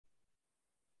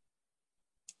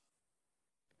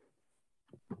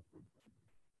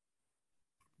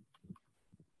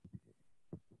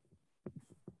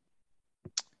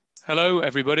Hello,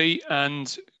 everybody,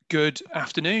 and good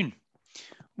afternoon.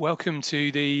 Welcome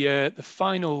to the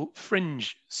final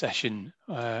Fringe session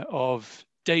of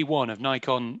day one of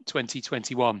NICON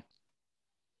 2021.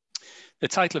 The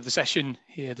title of the session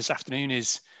here this afternoon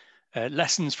is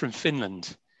Lessons from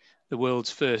Finland, the world's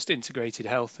first integrated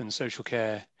health and social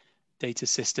care data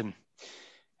system.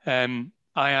 I'm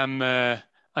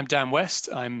Dan West.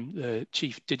 I'm the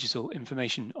Chief Digital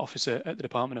Information Officer at the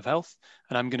Department of Health,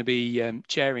 and I'm going to be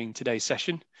chairing today's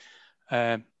session.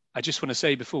 I just want to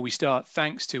say before we start,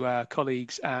 thanks to our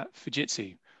colleagues at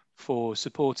Fujitsu for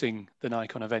supporting the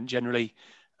NICON event generally,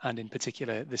 and in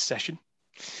particular this session.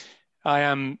 I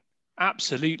am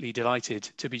absolutely delighted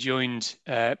to be joined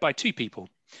by two people.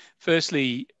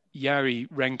 Firstly, Jari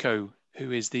Renko,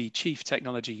 who is the Chief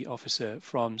Technology Officer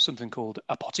from something called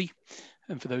Apotti.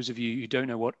 And for those of you who don't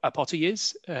know what Apotti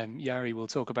is, Jari will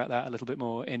talk about that a little bit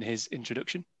more in his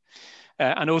introduction.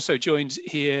 And also joined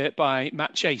here by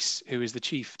Matt Chase, who is the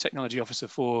Chief Technology Officer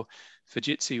for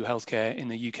Fujitsu Healthcare in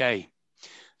the UK.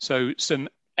 So some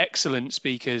excellent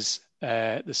speakers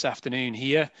this afternoon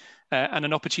here, and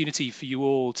an opportunity for you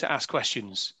all to ask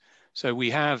questions. So we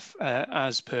have,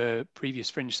 as per previous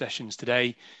Fringe sessions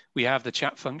today, we have the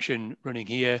chat function running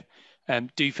here.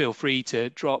 Do feel free to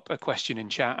drop a question in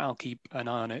chat. I'll keep an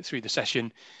eye on it through the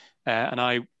session. And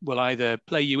I will either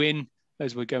play you in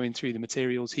as we're going through the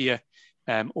materials here,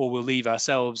 or we'll leave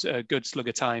ourselves a good slug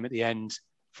of time at the end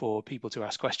for people to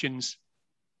ask questions.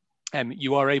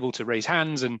 You are able to raise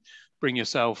hands and bring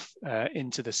yourself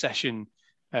into the session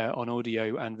on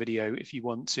audio and video if you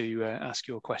want to ask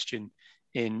your question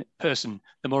in person.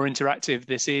 The more interactive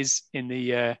this is in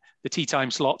the tea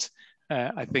time slot,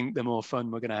 I think the more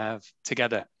fun we're going to have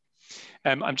together.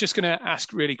 I'm just going to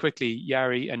ask really quickly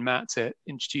Jari and Matt to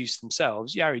introduce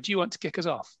themselves. Jari, do you want to kick us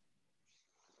off?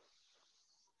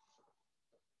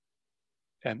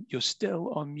 You're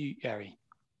still on mute, Jari.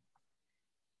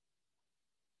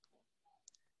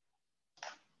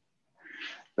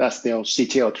 That's the old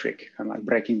CTO trick, kind of like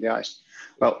breaking the ice.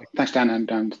 Well, thanks, Dan,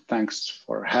 and thanks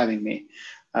for having me.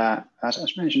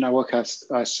 As mentioned,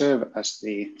 I serve as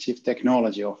the Chief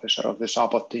Technology Officer of this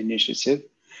Apotti initiative.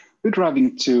 We're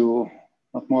driving to,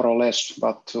 not more or less,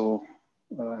 but to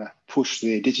push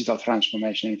the digital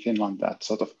transformation in Finland that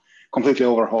sort of completely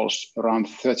overhauls around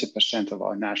 30% of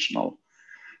our national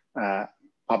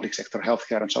public sector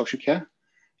healthcare and social care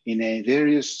in a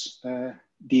various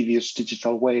devious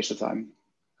digital ways that I'm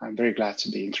very glad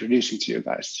to be introducing to you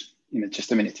guys in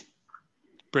just a minute.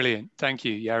 Brilliant. Thank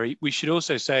you, Jari. We should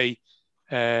also say,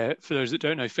 for those that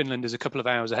don't know, Finland is a couple of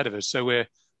hours ahead of us. So we're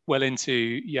well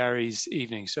into Jari's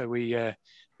evening. So we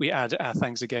add our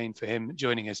thanks again for him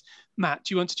joining us. Matt,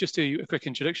 do you want to just do a quick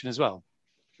introduction as well?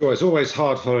 Sure, it's always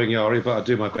hard following Jari, but I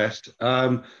do my best.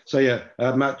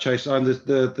 Matt Chase, I'm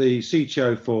the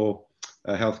CTO for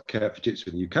healthcare for Fujitsu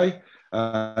in the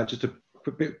UK. Just a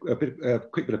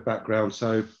quick bit of background.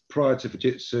 So prior to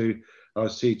Fujitsu, I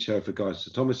was CTO for Guy's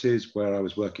St Thomas's, where I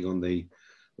was working on the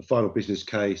final business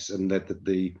case and led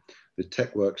the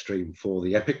tech work stream for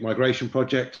the Epic migration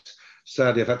project.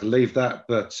 Sadly, I've had to leave that,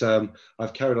 but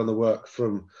I've carried on the work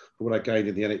from what I gained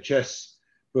in the NHS,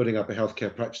 building up a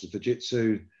healthcare practice at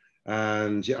Fujitsu.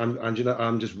 And yeah,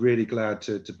 I'm just really glad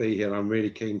to be here. I'm really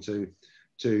keen to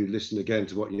listen again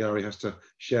to what Jari has to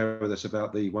share with us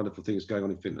about the wonderful things going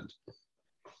on in Finland.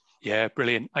 Yeah,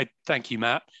 brilliant. Thank you,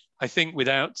 Matt. I think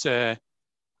without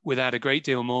a great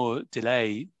deal more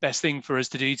delay, best thing for us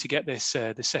to do to get this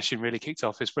session really kicked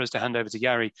off is for us to hand over to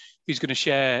Jari, who's going to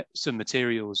share some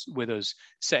materials with us,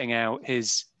 setting out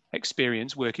his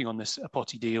experience working on this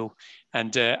Apotti deal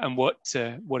and what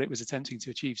it was attempting to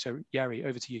achieve. So, Jari,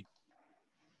 over to you.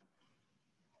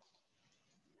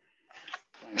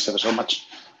 Thanks ever so much.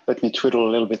 Let me twiddle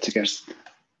a little bit to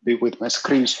be with my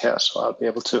screens here, so I'll be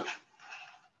able to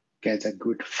get a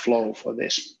good flow for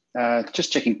this.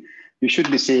 Just checking, you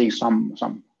should be seeing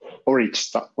some orange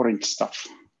stuff.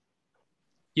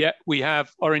 Yeah, we have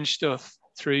orange stuff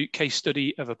through case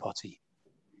study of Apotti.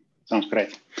 Sounds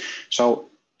great. So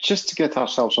just to get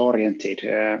ourselves oriented,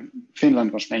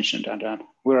 Finland was mentioned, and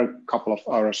we're a couple of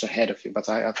hours ahead of you, but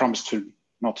I promise to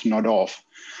not nod off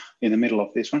in the middle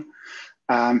of this one.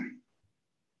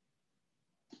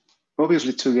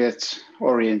 Obviously, to get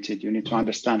oriented, you need to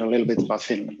understand a little bit about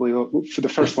Finland. We were for the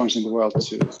first ones in the world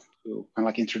to kind of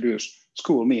like introduce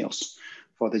school meals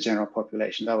for the general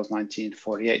population. That was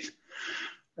 1948.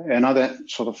 Another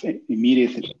sort of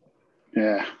immediate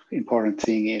important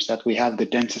thing is that we have the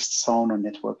densest sauna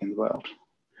network in the world.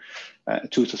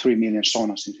 2 to 3 million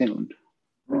saunas in Finland,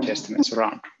 which estimates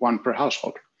around 1 per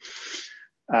household.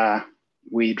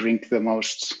 We drink the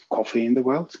most coffee in the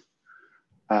world.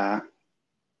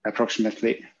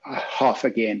 approximately half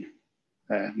again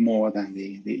more than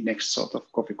the next sort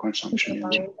of coffee consumption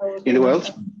in the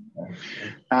world.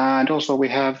 And also we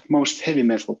have most heavy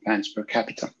metal bands per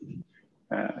capita,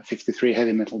 53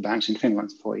 heavy metal bands in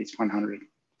Finland for each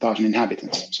 100,000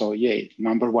 inhabitants. So yay,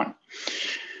 number one.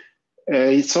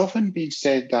 It's often been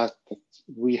said that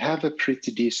we have a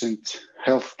pretty decent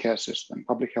healthcare system,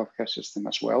 public healthcare system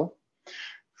as well.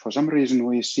 For some reason,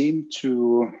 we seem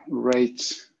to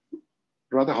rate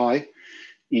rather high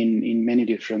in many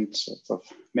different sorts of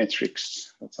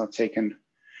metrics that are taken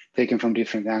from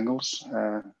different angles.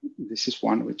 This is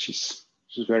one which is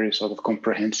very sort of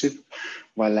comprehensive.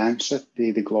 While Lancet,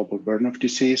 the global burden of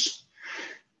disease,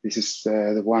 this is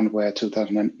the one where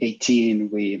 2018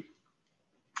 we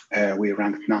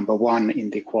ranked number one in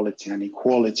the quality and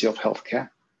equality of healthcare,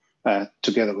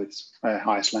 together with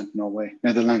Iceland, Norway,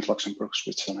 Netherlands, Luxembourg,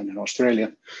 Switzerland, and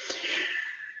Australia.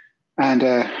 And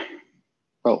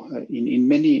well, in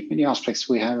many aspects,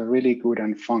 we have a really good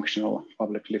and functional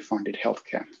publicly funded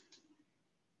healthcare.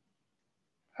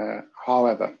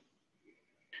 However,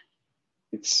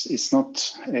 it's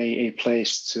not a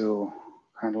place to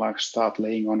kind of like start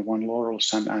laying on one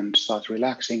laurels and start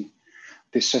relaxing.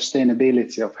 The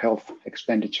sustainability of health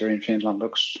expenditure in Finland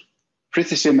looks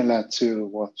pretty similar to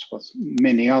what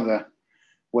many other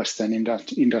Western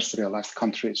industrialized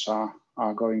countries are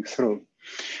going through.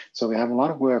 So we have a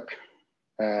lot of work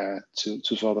to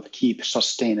sort of keep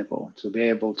sustainable, to be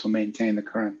able to maintain the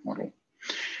current model.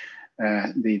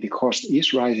 The cost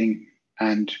is rising,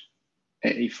 and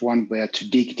if one were to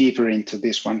dig deeper into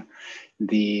this one,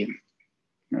 the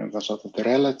sort of the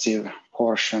relative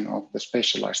portion of the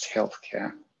specialized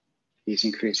healthcare is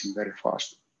increasing very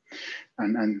fast.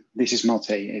 And this is not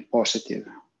a positive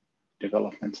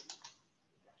development.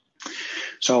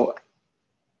 So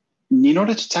in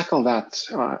order to tackle that,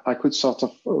 I could sort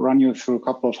of run you through a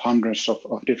couple of hundreds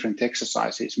of different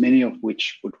exercises, many of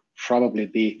which would probably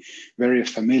be very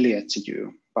familiar to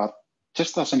you. But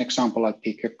just as an example, I'd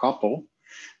pick a couple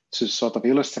to sort of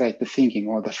illustrate the thinking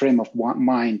or the frame of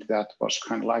mind that was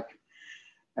kind of like,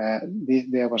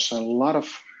 there was a lot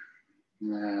of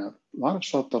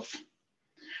sort of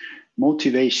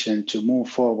motivation to move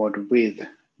forward with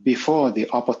before the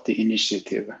Apotti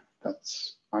initiative that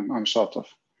I'm sort of,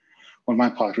 on my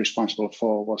part, responsible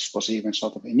for was even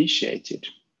sort of initiated.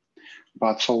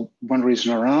 But for one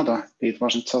reason or another, it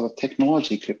wasn't sort of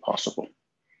technologically possible.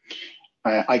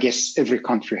 I guess every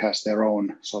country has their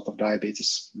own sort of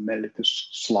diabetes mellitus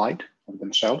slide of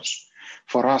themselves.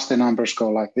 For us, the numbers go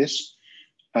like this.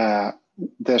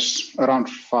 There's around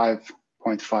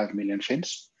 5.5 million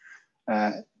Finns.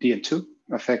 DN2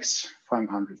 affects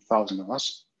 500,000 of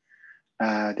us.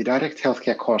 The direct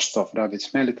healthcare cost of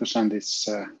diabetes mellitus and its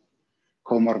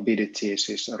comorbidities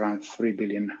is around 3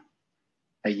 billion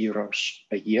euros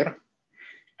a year.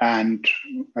 And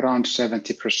around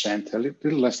 70%, a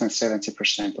little less than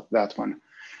 70% of that one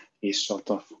is sort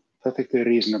of perfectly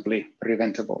reasonably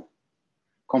preventable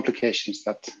complications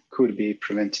that could be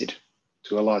prevented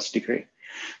to a large degree.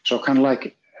 So kind of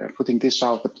like putting this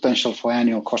out, the potential for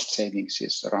annual cost savings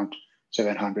is around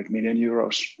 700 million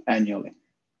euros annually.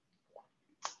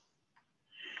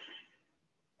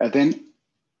 And then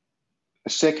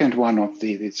the second one of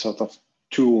the sort of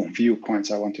two viewpoints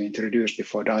I want to introduce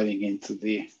before diving into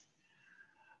the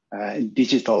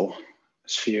digital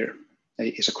sphere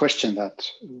is a question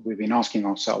that we've been asking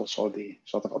ourselves, or the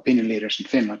sort of opinion leaders in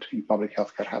Finland in public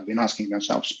healthcare have been asking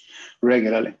themselves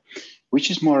regularly. Which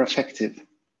is more effective,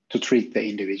 to treat the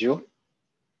individual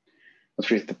or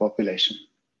treat the population?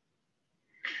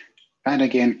 And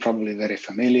again, probably very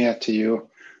familiar to you,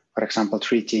 for example,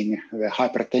 treating the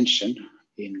hypertension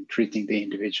in treating the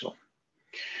individual.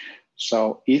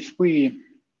 So if we,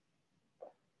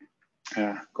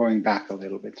 going back a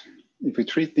little bit, if we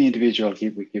treat the individual,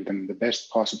 we give them the best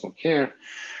possible care,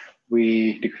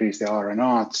 we decrease the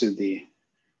RNR to the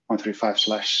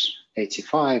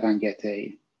 135/85 and get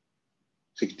a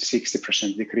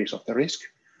 60% decrease of the risk.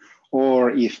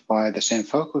 Or if by the same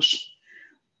focus,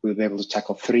 we'll be able to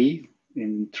tackle 3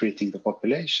 in treating the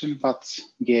population, but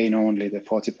gain only the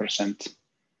 40%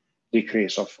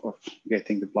 decrease of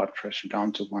getting the blood pressure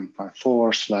down to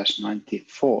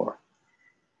 154/94.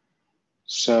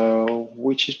 So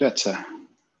which is better?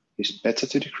 Is it better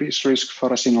to decrease risk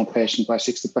for a single patient by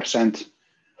 60%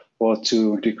 or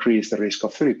to decrease the risk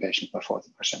of 3 patients by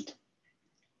 40%?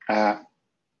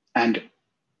 And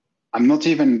I'm not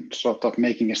even sort of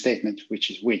making a statement which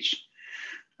is which.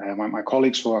 My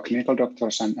colleagues who are clinical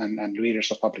doctors and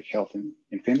leaders of public health in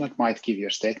Finland might give you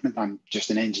a statement. I'm just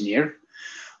an engineer.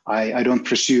 I don't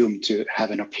presume to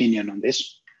have an opinion on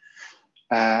this.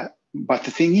 But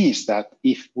the thing is that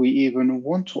if we even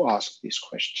want to ask these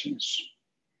questions,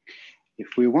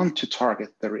 if we want to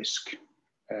target the risk,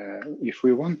 if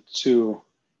we want to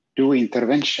do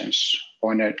interventions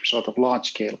on a sort of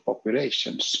large-scale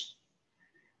populations,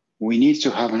 we need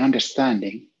to have an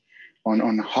understanding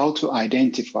on how to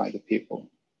identify the people,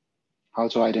 how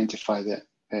to identify the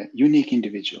unique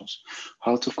individuals,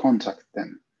 how to contact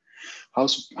them, how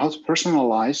to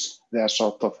personalize their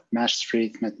sort of mass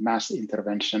treatment, mass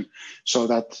intervention, so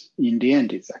that in the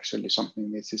end it's actually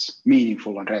something that is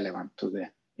meaningful and relevant to the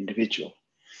individual,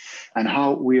 and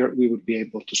how we would be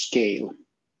able to scale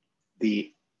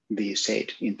the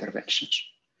said interventions.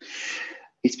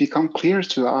 It's become clear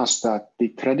to us that the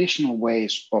traditional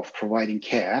ways of providing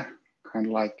care, kind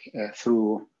of like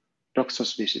through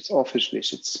doctor's visits, office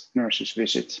visits, nurses'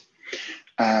 visits,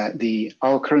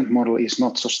 our current model is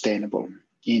not sustainable.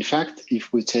 In fact,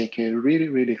 if we take a really,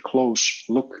 really close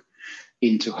look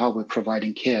into how we're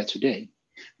providing care today,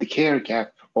 the care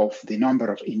gap of the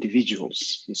number of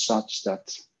individuals is such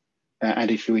that,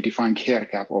 and if we define care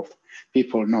gap of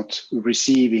people not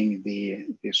receiving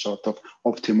the sort of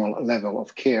optimal level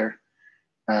of care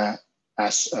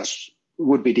as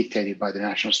would be dictated by the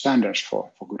national standards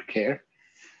for good care,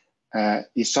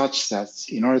 is such that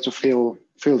in order to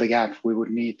fill the gap, we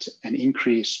would need an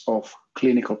increase of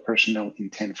clinical personnel in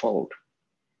tenfold.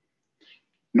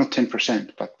 Not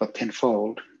 10%, but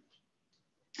tenfold,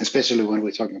 especially when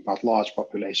we're talking about large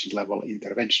population level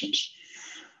interventions,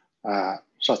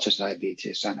 such as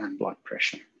diabetes and blood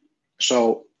pressure.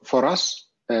 So for us,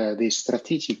 the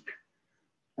strategic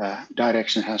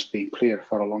direction has been clear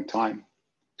for a long time.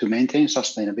 To maintain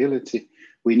sustainability,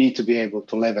 we need to be able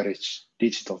to leverage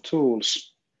digital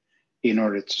tools in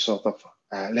order to sort of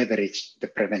leverage the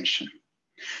prevention.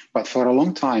 But for a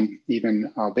long time,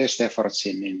 even our best efforts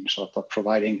in sort of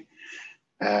providing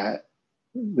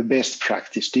the best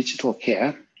practice digital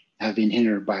care have been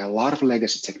hindered by a lot of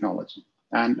legacy technology.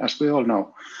 And as we all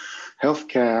know,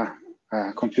 healthcare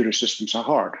computer systems are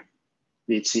hard.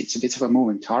 It's a bit of a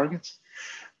moving target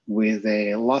with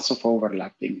lots of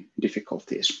overlapping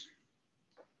difficulties.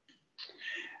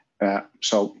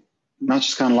 So not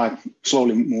just kind of like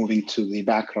slowly moving to the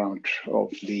background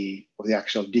of the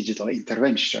actual digital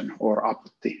intervention, or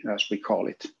Apotti as we call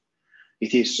it.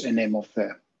 It is a name of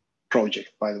the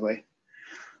project, by the way.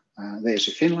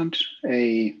 There's Finland,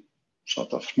 a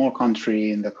sort of small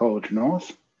country in the cold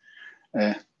north,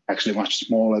 actually much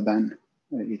smaller than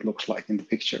it looks like in the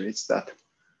picture. It's that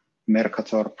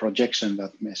Mercator projection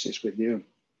that messes with you.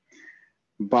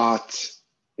 But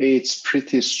it's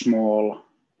pretty small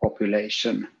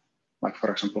population, like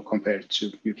for example, compared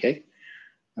to UK.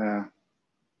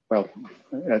 Well,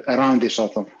 around this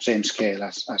sort of same scale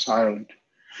as Ireland.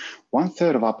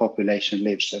 1/3 of our population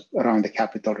lives around the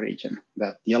capital region,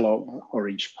 that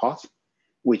yellow-orange part,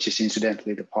 which is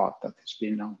incidentally the part that has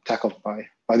been now tackled by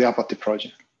the Apotti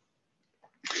project.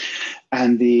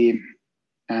 And the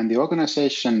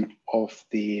organization of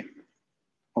the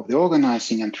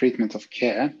organizing and treatment of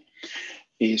care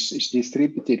is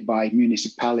distributed by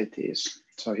municipalities.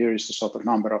 So here is the sort of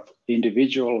number of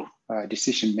individual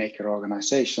decision maker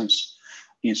organizations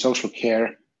in social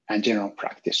care and general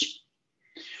practice.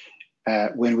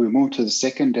 When we move to the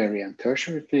secondary and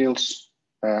tertiary fields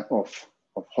of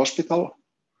hospital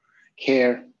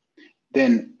care,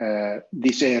 then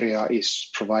this area is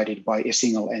provided by a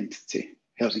single entity,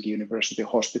 Helsinki University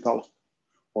Hospital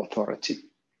Authority,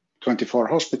 24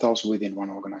 hospitals within one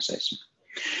organization.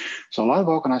 So a lot of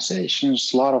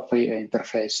organizations, a lot of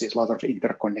interfaces, a lot of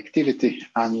interconnectivity,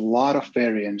 and a lot of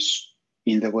variance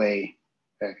in the way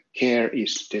care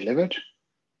is delivered,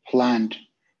 planned,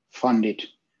 funded,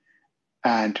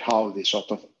 and how the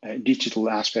sort of digital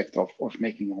aspect of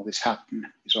making all this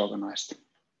happen is organized.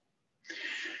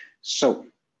 So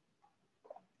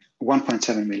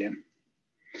 1.7 million.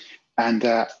 And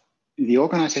the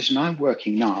organization I'm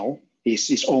working now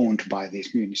is owned by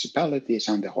these municipalities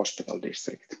and the hospital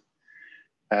district.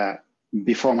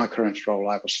 Before my current role,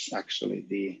 I was actually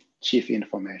the chief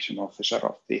information officer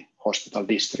of the hospital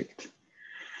district,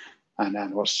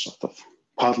 and was sort of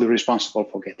partly responsible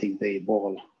for getting the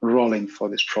ball rolling for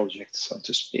this project, so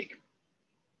to speak.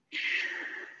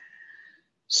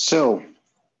 So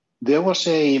there was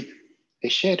a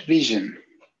shared vision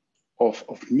of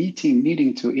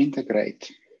needing to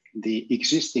integrate the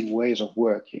existing ways of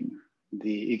working,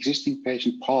 the existing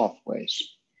patient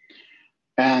pathways,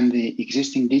 and the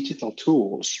existing digital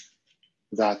tools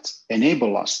that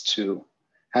enable us to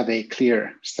have a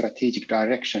clear strategic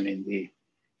direction in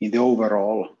the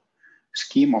overall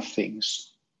scheme of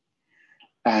things.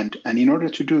 And in order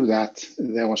to do that,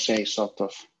 there was a sort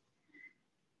of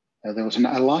there was an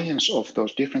alliance of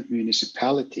those different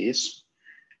municipalities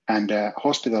and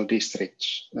hospital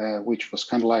districts, which was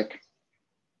kind of like,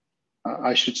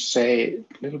 I should say, a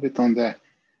little bit on the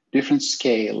different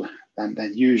scale than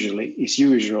is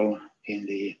usual in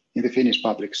the Finnish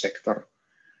public sector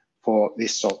for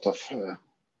this sort of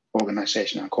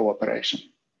organization and cooperation.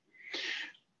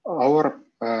 Our,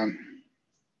 how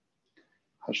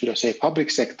should I say, public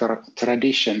sector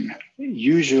tradition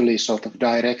usually sort of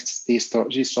directs these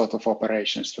sort of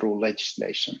operations through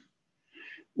legislation,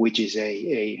 which is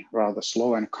a rather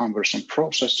slow and cumbersome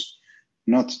process,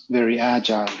 not very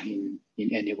agile in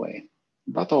any way,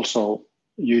 but also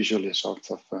usually sort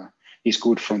of is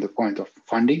good from the point of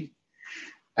funding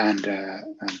and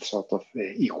sort of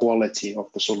equality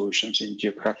of the solutions in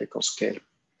geographical scale.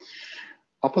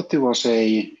 Apotti was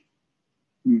a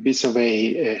bit of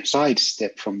a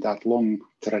sidestep from that long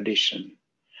tradition.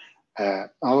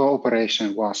 Our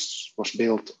operation was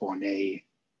built on a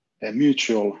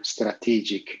mutual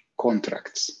strategic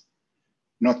contracts,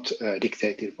 not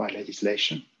dictated by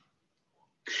legislation.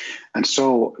 And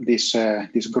so this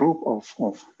group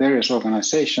of various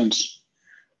organizations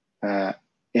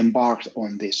embarked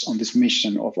on this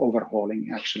mission of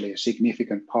overhauling actually a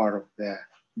significant part of the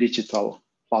digital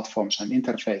platforms and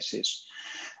interfaces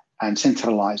and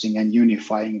centralizing and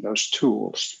unifying those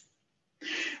tools.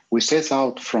 We set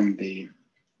out from the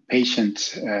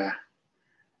patient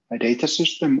data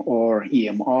system, or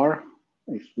EMR,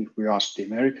 if we ask the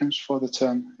Americans for the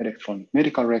term, electronic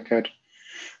medical record,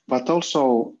 but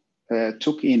also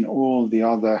took in all the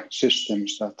other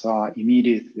systems that are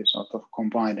immediately sort of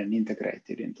combined and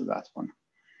integrated into that one.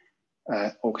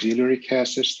 Auxiliary care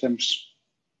systems,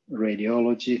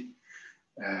 radiology,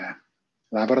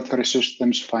 laboratory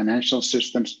systems, financial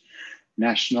systems,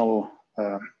 national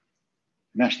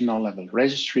level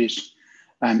registries,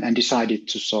 and decided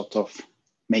to sort of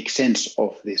make sense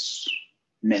of this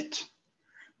net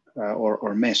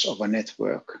or mess of a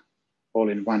network all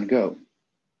in one go.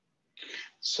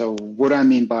 So what I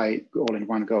mean by all in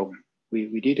one go,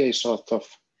 we did a sort of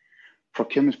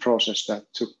procurement process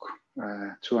that took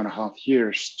 2.5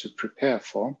 years to prepare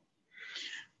for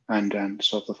and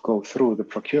sort of go through the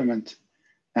procurement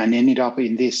and ended up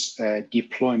in this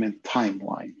deployment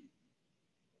timeline.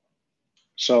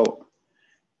 So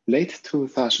late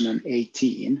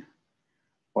 2018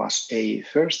 was a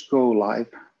first go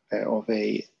live of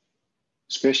a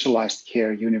specialized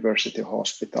care university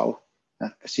hospital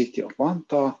at the city of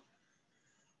Vantaa,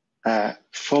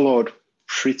 followed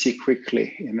pretty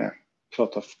quickly in a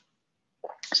sort of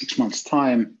 6 months'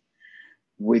 time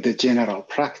with the general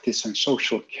practice and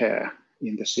social care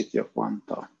in the city of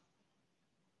Vantaa.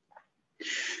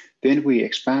 Then we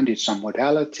expanded some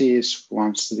modalities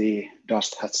once the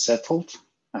dust had settled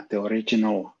at the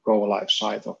original go-live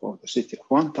site of the city of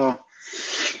Vantaa.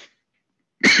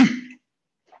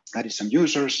 Added some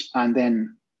users, and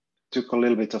then took a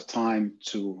little bit of time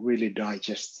to really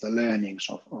digest the learnings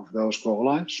of those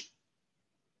go-lives.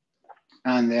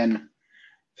 And then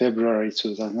February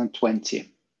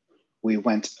 2020, we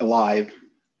went live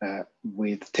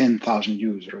with 10,000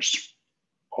 users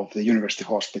of the university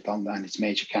hospital and its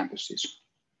major campuses.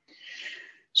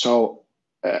 So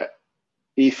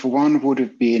if one would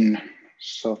have been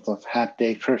sort of had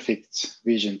a perfect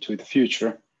vision to the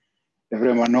future,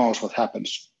 everyone knows what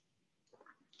happens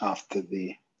after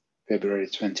the February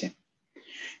 20.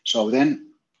 So then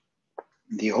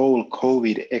the whole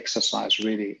COVID exercise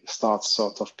really starts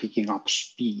sort of picking up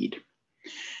speed.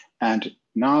 And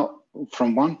now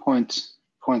from one point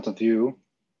of view,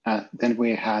 then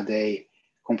we had a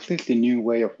completely new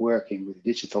way of working with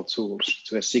digital tools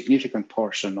to a significant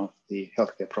portion of the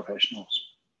healthcare professionals,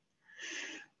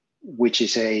 which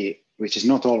is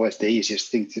not always the easiest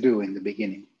thing to do in the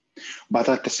beginning. But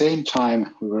at the same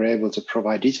time, we were able to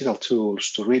provide digital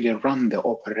tools to really run the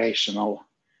operational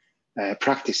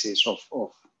practices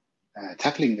of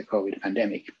tackling the COVID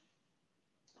pandemic.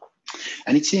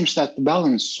 And it seems that the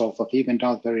balance sort of evened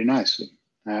out very nicely.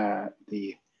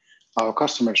 Our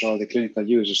customers or the clinical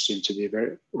users seem to be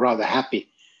rather happy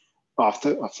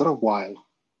after a while,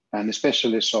 and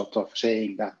especially sort of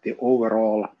saying that the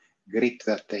overall grip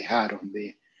that they had on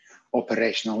the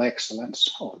operational excellence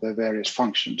of the various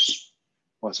functions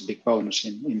was a big bonus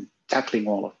in tackling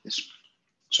all of this.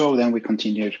 So then we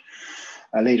continued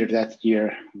later that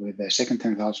year with the second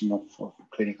 10,000 of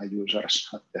clinical users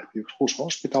at the Fujitsu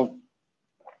hospital,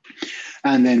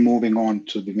 and then moving on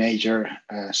to the major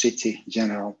city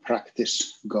general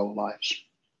practice go lives.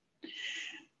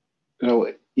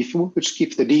 So if we could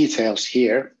skip the details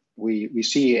here, we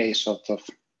see a sort of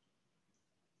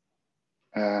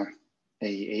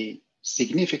a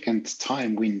significant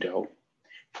time window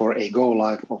for a go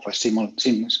live of a single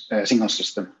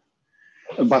system.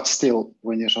 But still,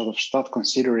 when you sort of start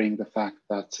considering the fact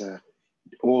that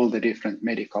all the different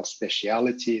medical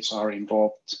specialities are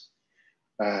involved,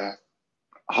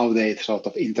 how they sort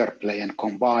of interplay and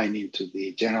combine into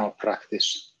the general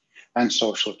practice and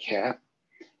social care,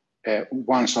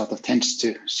 one sort of tends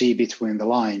to see between the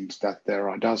lines that there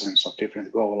are dozens of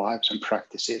different go lives and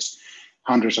practices,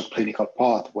 hundreds of clinical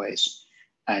pathways,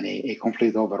 and a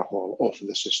complete overhaul of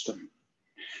the system.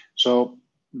 So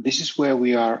this is where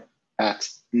we are at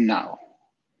now.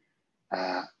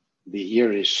 The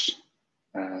year is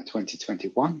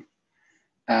 2021,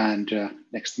 and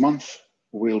next month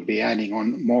we'll be adding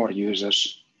on more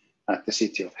users at the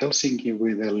city of Helsinki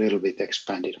with a little bit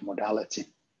expanded modality.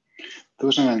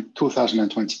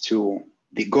 2022,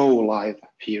 the go live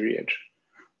period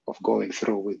of going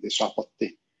through with this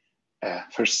Apotti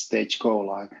first stage go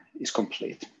live is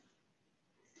complete.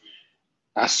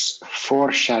 As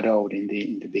foreshadowed in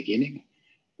the beginning,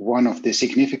 one of the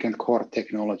significant core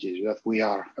technologies that we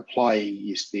are applying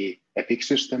is the EPIC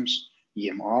systems,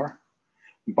 EMR,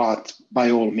 but by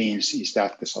all means is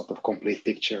that the sort of complete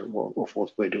picture of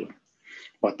what we're doing.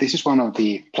 But this is one of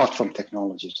the platform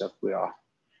technologies that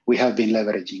we have been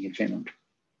leveraging in Finland.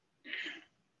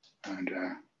 And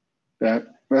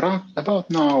around about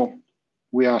now,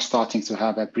 we are starting to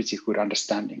have a pretty good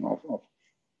understanding of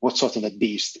what sort of a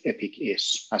beast EPIC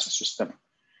is as a system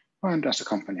and as a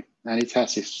company. And it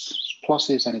has its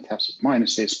pluses and it has its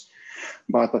minuses,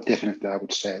 but definitely I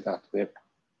would say that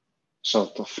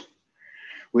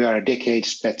we are a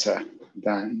decades better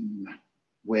than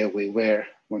where we were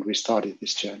when we started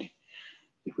this journey,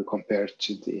 if we compare it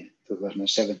to the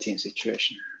 2017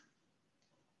 situation.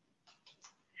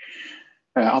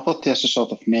 Apotti as a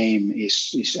sort of name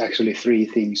is actually three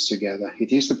things together.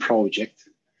 It is the project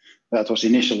that was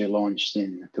initially launched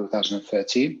in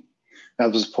 2013.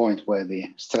 That was the point where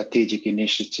the strategic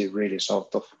initiative really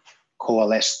sort of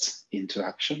coalesced into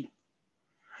action.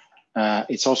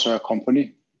 It's also a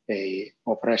company, a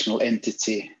operational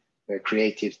entity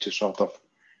created to sort of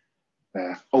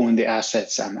own the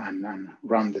assets and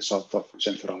run the sort of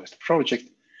centralized project.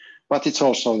 But it's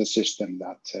also the system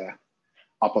that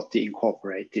Apotti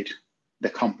Incorporated, the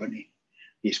company,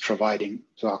 is providing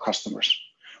to our customers,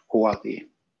 who are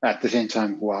at the same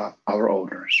time who are our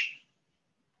owners.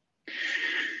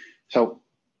 So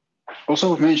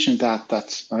also mentioned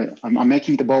that I'm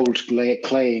making the bold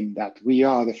claim that we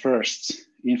are the first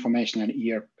information and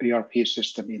ERP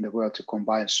system in the world to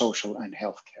combine social and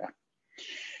healthcare.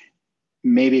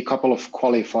 Maybe a couple of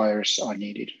qualifiers are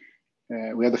needed.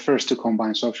 We are the first to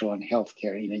combine social and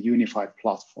healthcare in a unified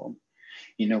platform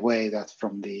in a way that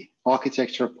from the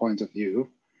architecture point of view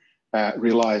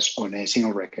relies on a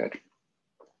single record.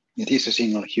 It is a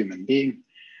single human being,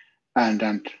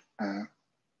 and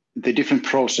the different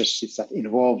processes that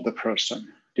involve the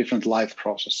person, different life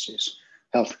processes,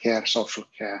 healthcare, social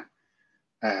care,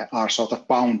 are sort of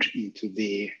bound into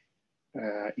the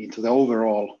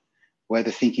overall, where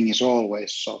the thinking is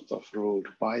always sort of ruled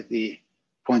by the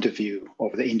point of view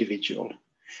of the individual,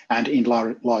 and in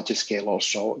larger scale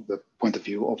also the point of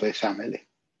view of a family.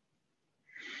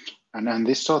 And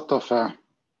this sort of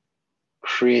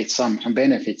creates some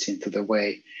benefits into the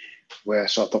way where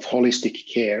sort of holistic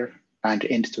care and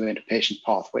end-to-end patient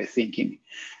pathway thinking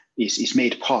is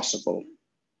made possible.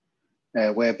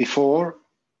 Where before,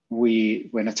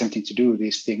 when attempting to do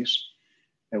these things,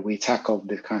 we tackled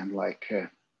the kind of like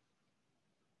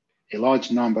a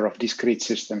large number of discrete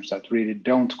systems that really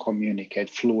don't communicate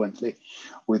fluently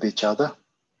with each other.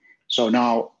 So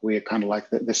now we're kind of like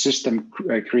the system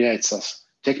creates us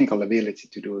technical ability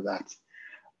to do that.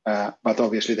 But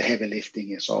obviously the heavy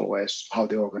lifting is always how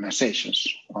the organizations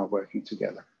are working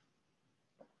together.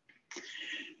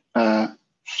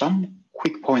 Some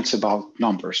quick points about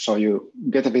numbers, so you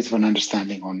get a bit of an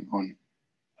understanding on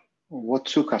what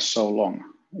took us so long,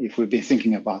 if we've been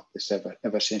thinking about this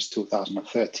ever since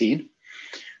 2013.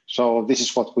 So this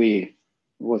is what we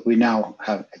now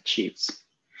have achieved.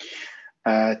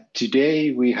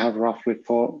 Today we have roughly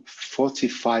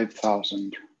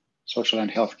 45,000 social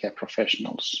and healthcare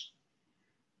professionals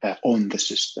on the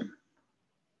system.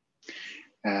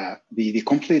 The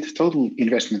complete total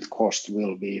investment cost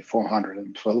will be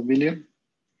 412 million.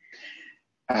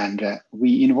 And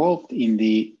we involved in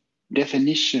the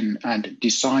definition and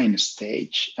design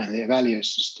stage and the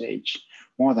evaluation stage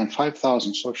more than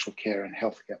 5,000 social care and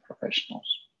healthcare professionals.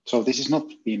 So this is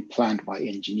not being planned by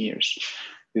engineers.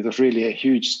 It was really a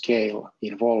huge scale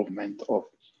involvement of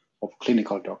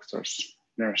clinical doctors,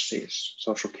 nurses,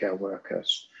 social care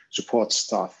workers, support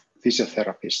staff,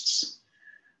 physiotherapists,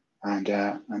 and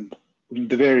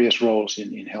the various roles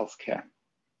in healthcare.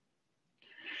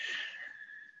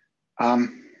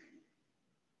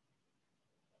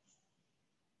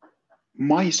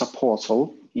 MISA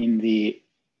portal in the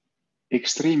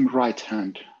extreme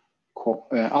right-hand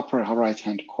upper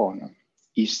right-hand corner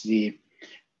is the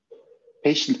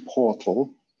patient portal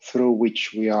through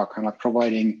which we are kind of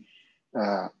providing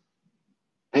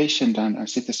patient and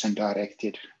citizen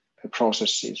directed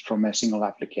processes from a single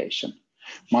application.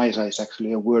 MISA is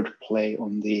actually a word play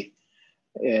on the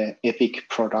Epic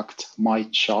product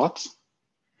MyChart.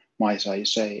 MISA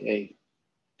is a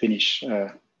Finnish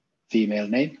female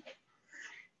name.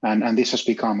 And this has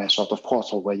become a sort of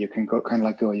portal where you can go,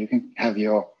 you can have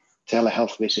your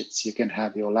telehealth visits, you can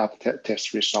have your lab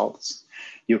test results.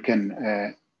 You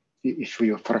can, if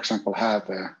you, for example, have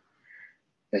a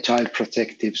child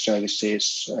protective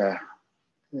services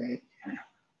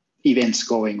events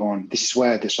going on, this is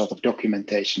where the sort of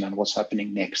documentation and what's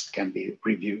happening next can be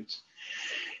reviewed.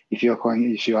 If you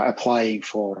are applying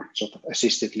for sort of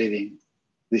assisted living,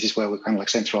 this is where we kind of like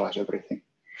centralize everything.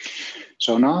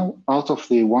 So now, out of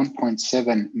the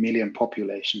 1.7 million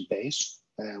population base,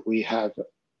 we have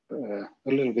a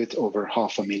little bit over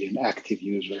 500,000 active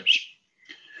users.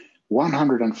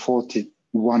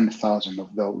 141,000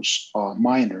 of those are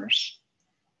minors,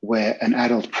 where an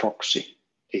adult proxy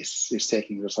is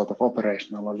taking the sort of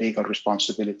operational or legal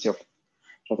responsibility of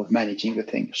sort of managing the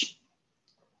things.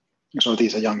 So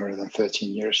these are younger than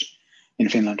 13 years in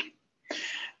Finland.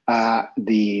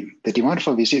 The demand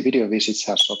for video visits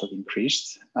has sort of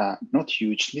increased, not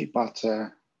hugely, but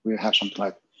we have something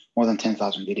like more than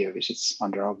 10,000 video visits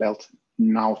under our belt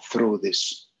now through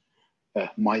this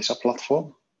MISA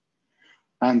platform,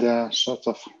 and sort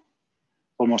of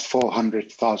almost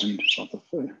 400,000 sort of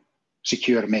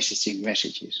secure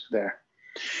messages there.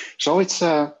 So it's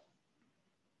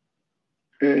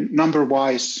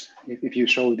number-wise, if you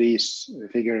show these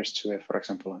figures to, for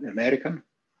example, an American,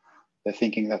 they're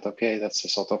thinking that, okay, that's a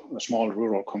sort of a small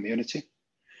rural community.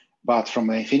 But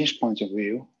from a Finnish point of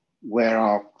view, where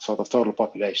our sort of total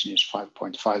population is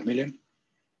 5.5 million,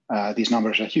 these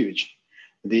numbers are huge.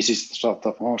 This is the sort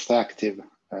of most active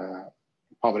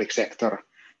public sector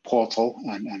portal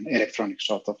and electronic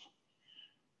sort of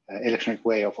electronic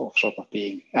way of sort of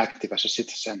being active as a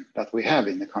citizen that we have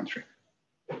in the country.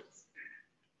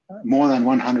 More than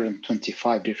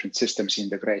 125 different systems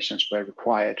integrations were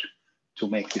required to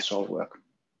make this all work.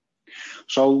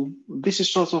 So this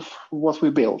is sort of what we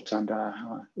built. And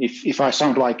if I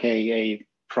sound like a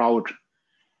proud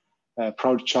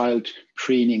child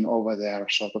preening over their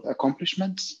sort of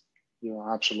accomplishments, you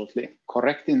are absolutely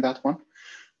correct in that one.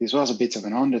 This was a bit of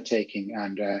an undertaking,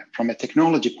 and from a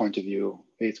technology point of view,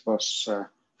 it was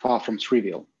far from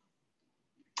trivial.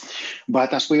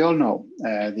 But as we all know,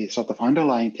 the sort of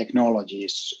underlying technology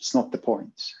is not the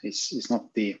point. It's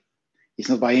not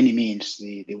by any means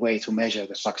the way to measure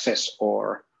the success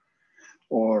or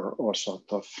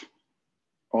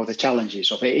the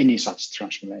challenges of any such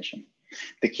transformation.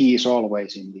 The key is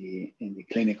always in the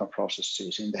clinical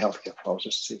processes, in the healthcare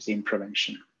processes, in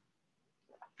prevention.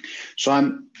 So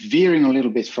I'm veering a little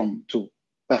bit to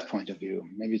that point of view,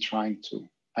 maybe trying to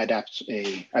adopt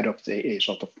a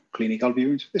sort of clinical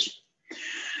view into this.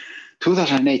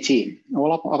 2018,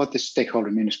 all of the stakeholder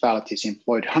municipalities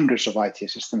employed hundreds of IT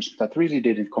systems that really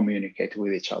didn't communicate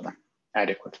with each other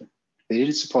adequately. They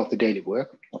didn't support the daily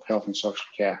work of health and social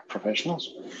care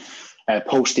professionals.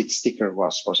 Post-it sticker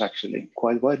was actually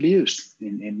quite widely used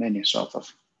in many sort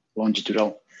of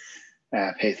longitudinal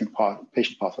patient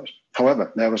pathways.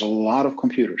 However, there was a lot of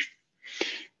computers.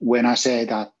 When I say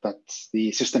that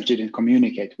the systems didn't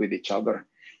communicate with each other,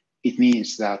 it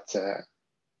means that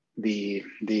the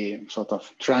sort of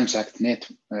transact net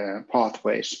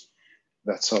pathways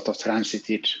that sort of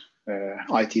transited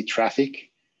IT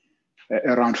traffic,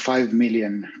 around 5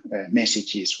 million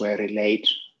messages were relayed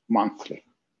monthly.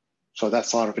 So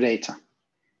that's a lot of data.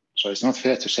 So it's not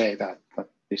fair to say that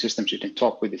the systems didn't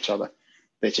talk with each other.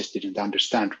 They just didn't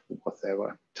understand what they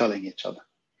were telling each other.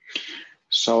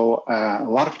 So a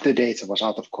lot of the data was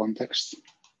out of context,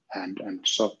 and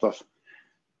sort of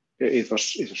it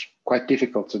was quite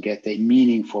difficult to get a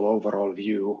meaningful overall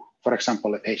view. For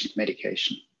example, a patient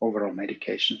medication, overall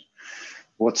medication.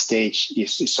 What stage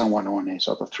is someone on a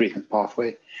sort of treatment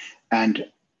pathway,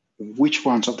 and which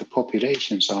ones of the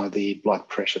populations are the blood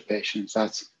pressure patients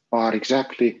that are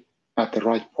exactly at the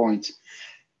right point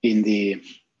in the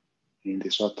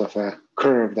sort of a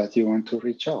curve that you want to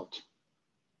reach out.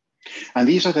 And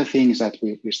these are the things that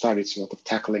we started sort of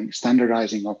tackling,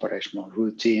 standardizing operational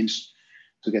routines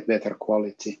to get better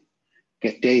quality,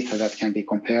 get data that can be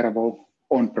comparable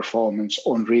on performance,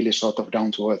 on really sort of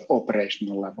down to earth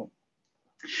operational level,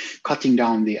 cutting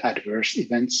down the adverse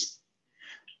events,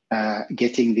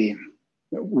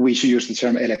 we should use the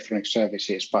term electronic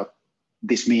services, but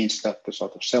this means that the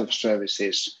sort of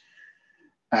self-services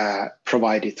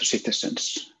provided to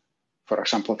citizens, for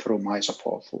example, through MISA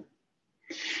portal.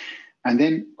 And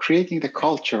then creating the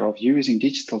culture of using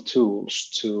digital tools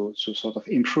to sort of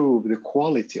improve the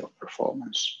quality of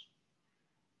performance.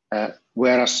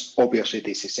 Whereas obviously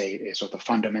this is a sort of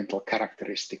fundamental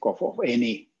characteristic of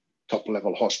any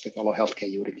top-level hospital or healthcare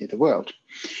unit in the world.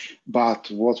 But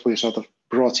what we sort of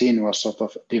brought in was sort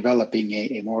of developing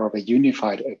a more of a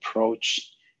unified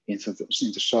approach into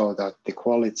so that the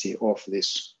quality of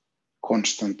this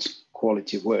constant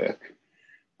quality work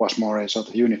was more a sort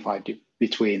of unified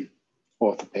between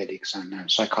orthopedics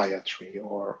and psychiatry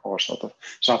or sort of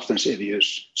substance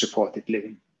abuse supported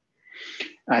living.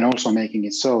 And also making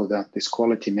it so that this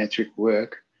quality metric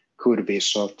work could be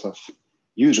sort of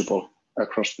usable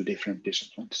across the different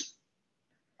disciplines.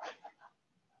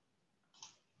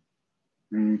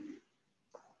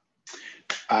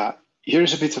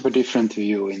 Here's a bit of a different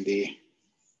view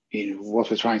in what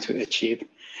we're trying to achieve.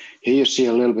 Here you see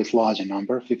a little bit larger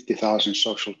number, 50,000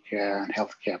 social care and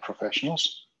healthcare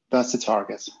professionals. That's the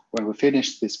target. When we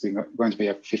finish this, we're going to be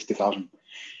at 50,000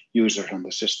 users on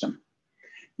the system.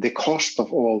 The cost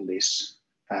of all this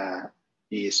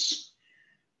is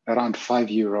around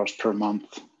 €5 per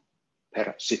month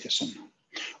per citizen,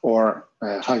 or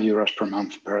 €5 per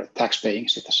month per tax-paying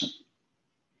citizen.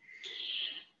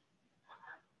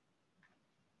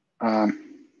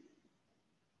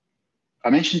 I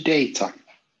mentioned data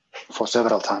for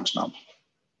several times now.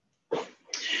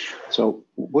 So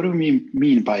what do we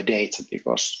mean by data?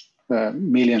 Because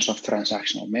millions of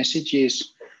transactional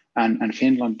messages and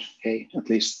Finland, hey, at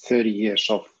least 30 years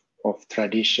of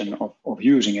tradition of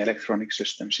using electronic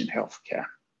systems in healthcare.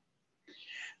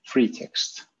 Free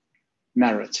text,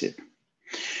 narrative.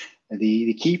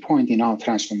 The key point in our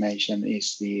transformation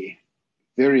is the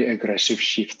very aggressive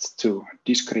shift to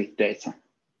discrete data.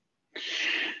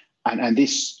 And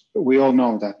this, we all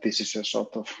know that this is a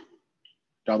sort of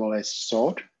double-edged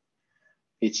sword.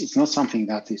 It's not something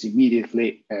that is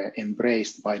immediately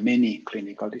embraced by many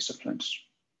clinical disciplines.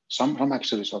 Some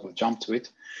actually sort of jump to it,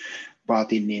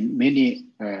 but in many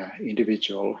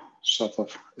individual sort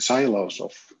of silos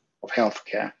of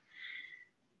healthcare,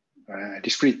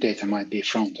 discrete data might be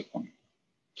frowned upon.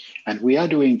 And we are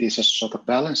doing this as a sort of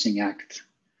balancing act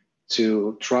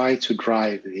to try to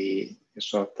drive the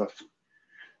sort of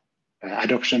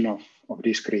adoption of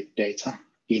discrete data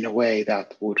in a way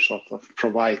that would sort of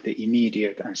provide the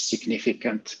immediate and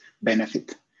significant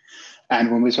benefit. And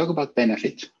when we talk about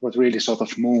benefit, what really sort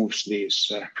of moves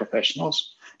these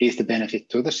professionals is the benefit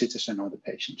to the citizen or the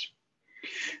patient.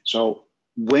 So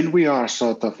when we are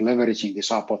sort of leveraging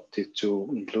this Apotti to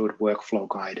include workflow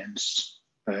guidance,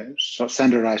 so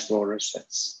standardized order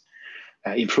sets,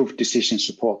 improved decision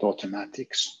support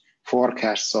automatics,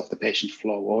 forecasts of the patient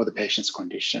flow or the patient's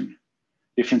condition,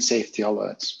 different safety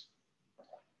alerts.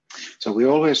 So we're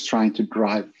always trying to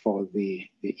drive for the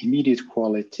immediate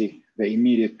quality, the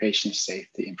immediate patient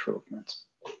safety improvement.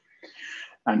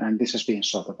 And this has been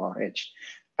sort of our edge.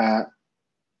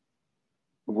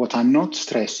 What I'm not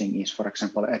stressing is, for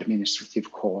example, administrative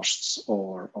costs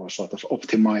or sort of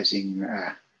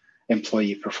optimizing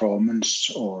employee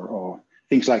performance or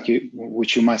things like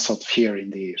which you might sort of hear in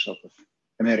the sort of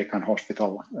American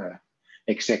hospital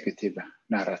executive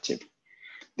narrative.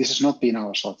 This has not been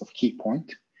our sort of key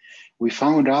point. We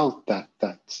found out that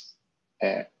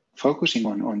focusing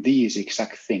on these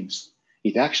exact things,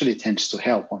 it actually tends to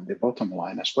help on the bottom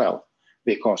line as well,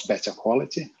 because better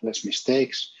quality, less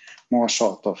mistakes, more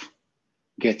sort of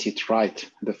get it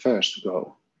right the first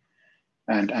go.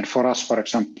 And for us, for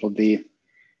example, the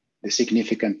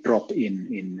significant drop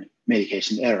in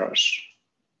medication errors,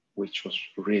 which was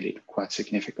really quite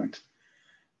significant,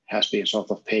 has been sort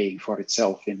of paying for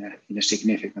itself in a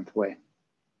significant way.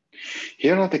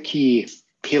 Here are the key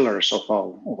pillars of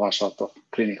our sort of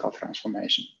clinical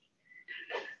transformation.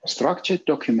 Structured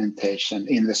documentation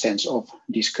in the sense of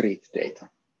discrete data.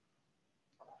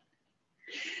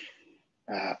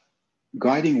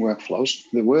 Guiding workflows.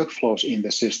 The workflows in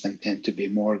the system tend to be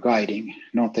more guiding,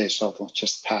 not a sort of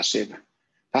just passive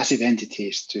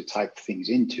entities to type things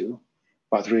into,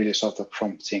 but really sort of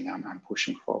prompting and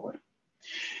pushing forward.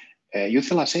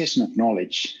 Utilization of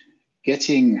knowledge,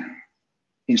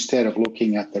 instead of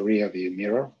looking at the rear view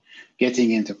mirror,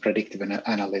 getting into predictive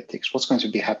analytics, what's going to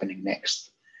be happening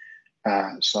next?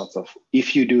 Sort of,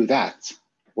 if you do that,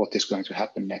 what is going to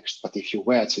happen next? But if you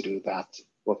were to do that,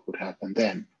 what would happen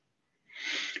then.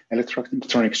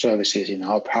 Electronic services in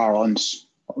our parlance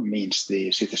means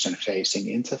the citizen-facing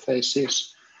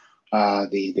interfaces,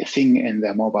 the thing in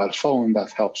their mobile phone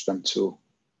that helps them to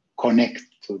connect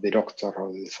to the doctor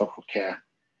or the social care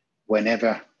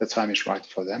whenever the time is right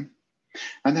for them.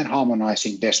 And then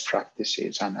harmonizing best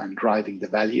practices and driving the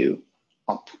value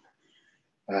up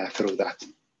through that.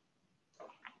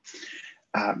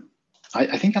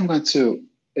 I think I'm going to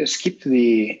skip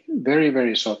the very,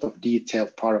 very sort of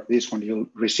detailed part of this one. You'll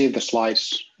receive the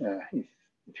slides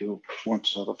if you want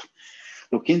to sort of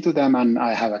look into them. And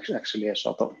I have actually a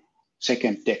sort of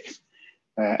second deck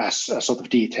as a sort of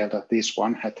detailed of this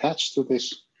one attached to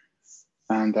this.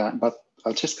 And but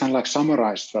I'll just kind of like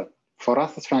summarize that for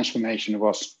us, the transformation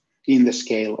was in the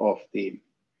scale of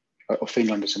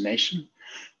Finland as a nation.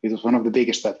 It was one of the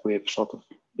biggest that we've sort of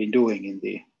been doing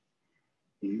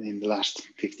in the last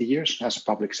 50 years as a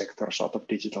public sector sort of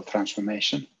digital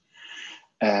transformation.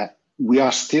 We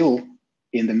are still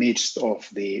in the midst of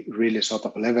the really sort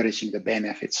of leveraging the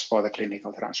benefits for the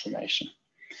clinical transformation.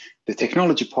 The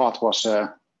technology part was,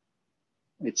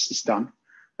 it's done.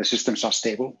 The systems are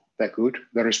stable, they're good.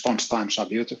 The response times are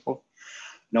beautiful.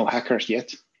 No hackers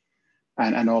yet,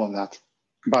 and all of that.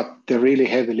 But the really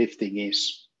heavy lifting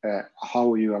is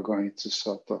how you are going to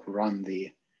sort of run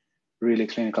the really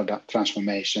clinical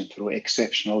transformation through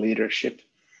exceptional leadership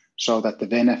so that the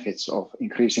benefits of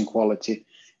increasing quality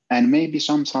and maybe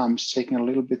sometimes taking a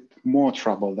little bit more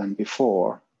trouble than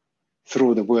before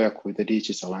through the work with the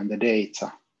digital and the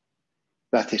data.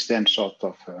 That is then sort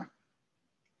of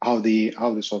how the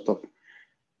sort of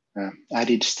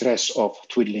added stress of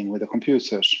twiddling with the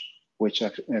computers, which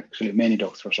actually many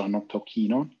doctors are not so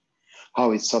keen on,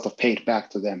 how it's sort of paid back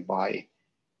to them by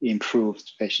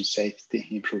improved patient safety,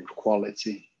 improved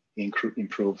quality,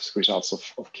 improved results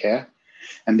of care,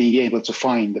 and being able to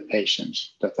find the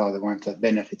patients that are the ones that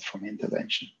benefit from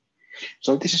intervention.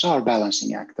 So this is our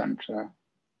balancing act, and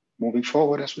moving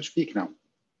forward as we speak now.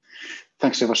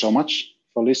 Thanks ever so much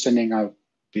for listening. I'll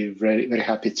be very, very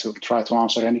happy to try to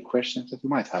answer any questions that you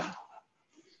might have.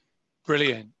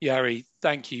 Brilliant, Jari.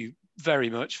 Thank you very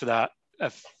much for that.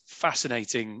 A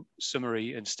fascinating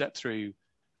summary and step through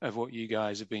of what you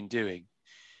guys have been doing.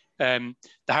 There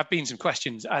have been some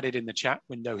questions added in the chat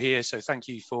window here, so thank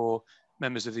you for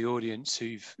members of the audience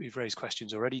who've raised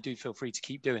questions already. Do feel free to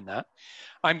keep doing that.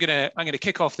 I'm gonna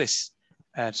kick off this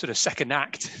sort of second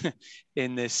act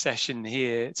in this session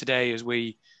here today as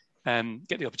we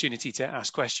get the opportunity to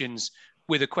ask questions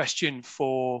with a question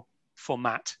for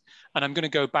Matt. And I'm going to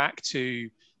go back to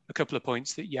a couple of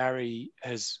points that Jari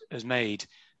has made.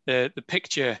 The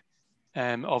picture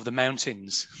of the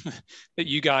mountains that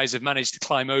you guys have managed to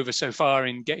climb over so far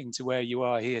in getting to where you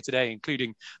are here today,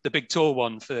 including the big tall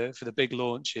one for the big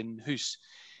launch in Hus.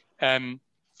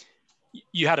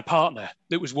 You had a partner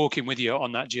that was walking with you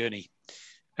on that journey.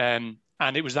 And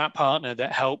it was that partner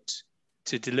that helped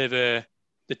to deliver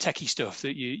the techie stuff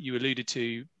that you alluded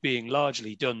to being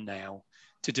largely done now,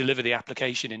 to deliver the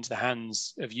application into the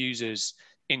hands of users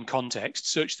in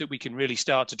context such that we can really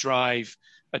start to drive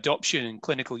adoption and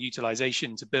clinical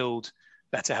utilization to build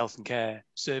better health and care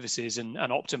services and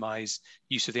optimize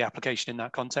use of the application in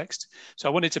that context. So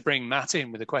I wanted to bring Matt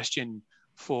in with a question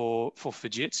for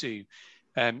Fujitsu,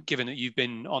 given that you've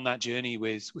been on that journey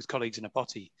with colleagues in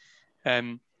Apotti.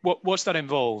 What's that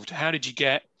involved? How did you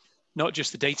get not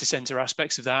just the data center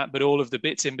aspects of that, but all of the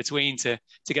bits in between to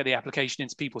get the application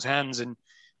into people's hands? And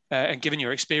given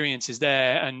your experiences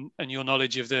there and your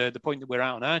knowledge of the point that we're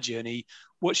at on our journey,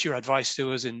 what's your advice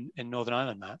to us in Northern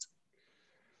Ireland, Matt?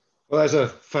 Well, that's a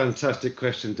fantastic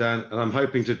question, Dan. And I'm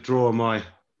hoping to draw my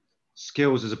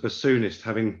skills as a bassoonist,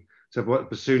 so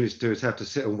what bassoonists do is have to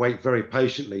sit and wait very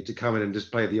patiently to come in and just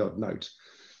play the odd note.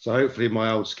 So hopefully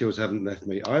my old skills haven't left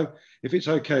me. If it's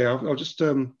okay, I'll just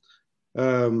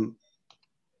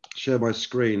share my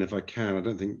screen if I can. I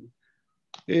don't think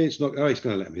it's not. Oh, it's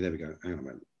going to let me. There we go. Hang on a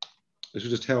minute. This will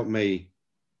just help me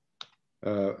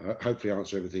hopefully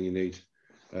answer everything you need,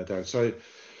 Dan. So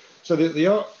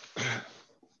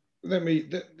let me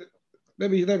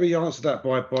answer that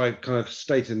by kind of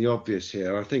stating the obvious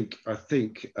here. I think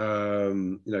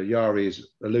Jari has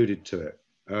alluded to it.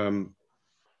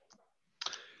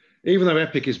 Even though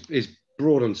Epic is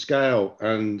broad on scale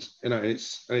and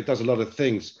it does a lot of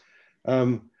things,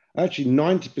 actually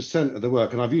 90% of the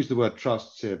work, and I've used the word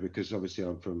trusts here because obviously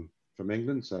I'm from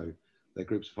England, so they're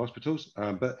groups of hospitals,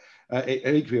 but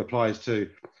it equally applies to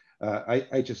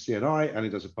HSCNI, and it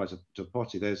does apply to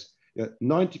Apotti. There's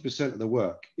 90% of the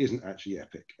work isn't actually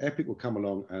Epic. Epic will come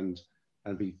along and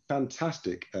be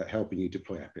fantastic at helping you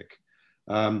deploy Epic.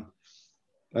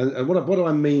 And what do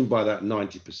I mean by that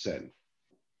 90%?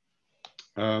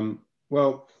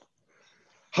 Well,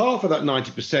 half of that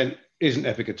 90% isn't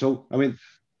Epic at all. I mean,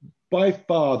 by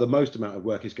far the most amount of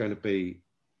work is going to be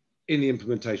in the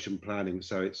implementation planning.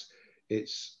 So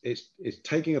it's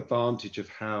taking advantage of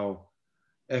how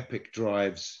Epic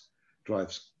drives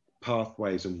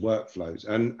pathways and workflows.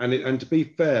 And to be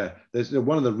fair, there's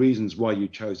one of the reasons why you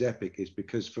chose Epic is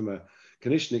because from a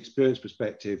clinician experience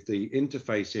perspective, the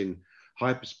interface in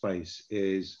hyperspace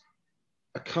is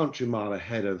a country mile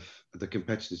ahead of the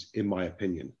competitors, in my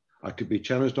opinion. I could be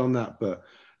challenged on that, but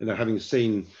having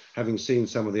seen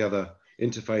some of the other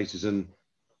interfaces and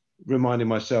reminding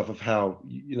myself of how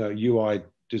UI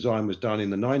design was done in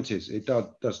the 90s, it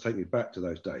does take me back to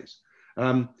those days.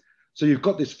 So you've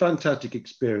got this fantastic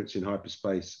experience in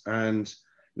hyperspace, and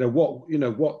what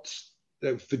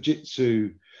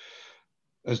Fujitsu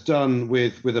has done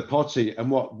with Apotti, and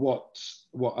what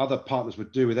other partners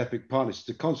would do with Epic partners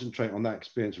to concentrate on that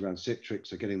experience around Citrix,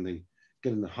 so getting the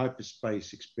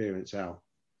hyperspace experience out.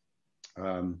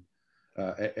 And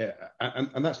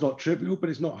that's not trivial, but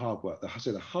it's not hard work.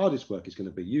 So the hardest work is going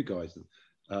to be you guys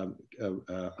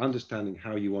understanding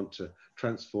how you want to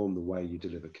transform the way you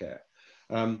deliver care.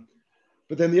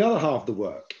 But then the other half of the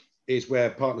work is where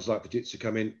partners like Fujitsu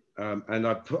come in, and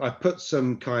I put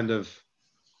some kind of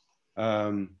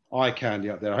eye candy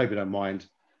up there. I hope you don't mind.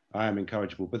 I am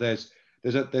incorrigible, but there's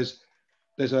at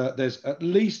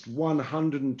least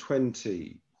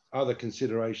 120 other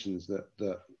considerations that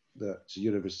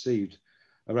you'd have received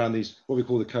around these, what we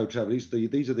call the co-travel.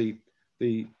 These are the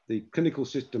clinical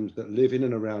systems that live in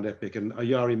and around Epic. And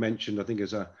Jari mentioned, I think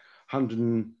there's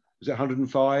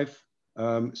 105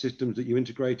 systems that you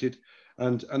integrated,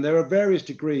 and there are various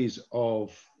degrees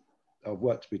of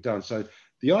work to be done. So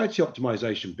the IT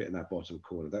optimization bit in that bottom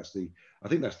corner, that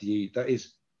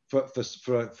is for a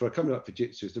company like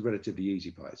Fujitsu, it's the relatively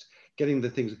easy part. It's getting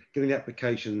the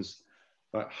applications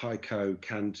like Heiko,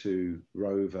 Cantu,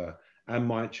 Rover, and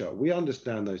MyChart. We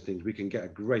understand those things. We can get a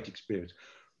great experience.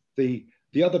 The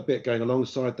other bit going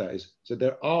alongside that is, so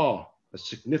there are a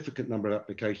significant number of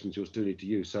applications you'll still need to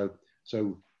use.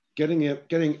 So getting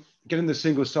the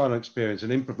single sign-on experience,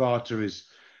 and Imprivator is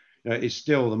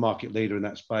still the market leader in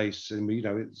that space. And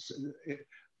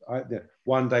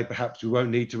one day perhaps we won't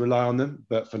need to rely on them,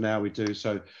 but for now we do.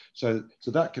 So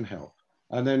that can help.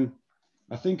 And then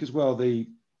I think as well the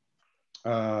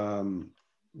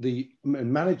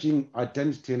managing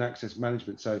identity and access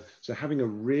management. So having a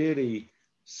really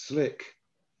slick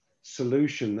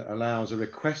solution that allows a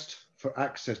request for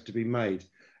access to be made,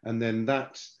 and then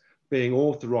that's being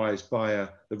authorized by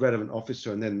the relevant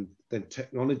officer, and then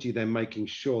technology then making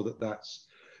sure that that's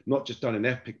not just done in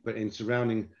Epic, but in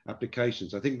surrounding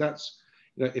applications. I think that's,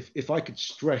 if I could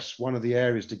stress one of the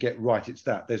areas to get right, it's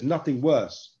that. There's nothing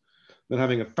worse than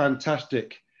having a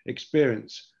fantastic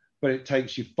experience, but it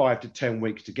takes you 5 to 10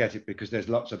 weeks to get it because there's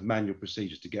lots of manual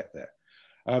procedures to get there.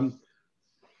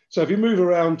 So if you move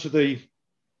around to the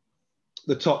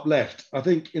top left, I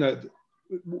think,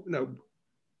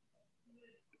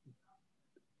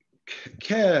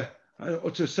 care,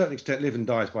 to a certain extent, live and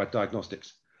dies by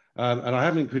diagnostics. And I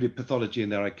haven't included pathology in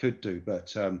there. I could do,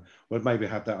 but we'll maybe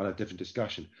have that on a different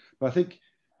discussion. But I think,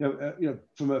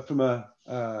 from a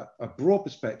broad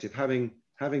perspective, having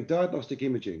diagnostic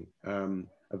imaging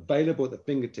available at the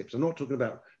fingertips. I'm not talking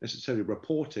about necessarily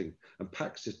reporting and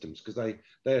PACS systems, because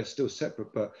they are still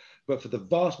separate. But for the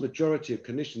vast majority of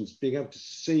clinicians, being able to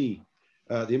see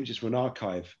the images from an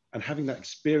archive and having that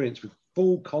experience with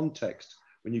full context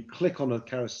when you click on a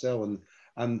carousel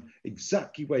and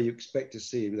exactly where you expect to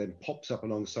see it then pops up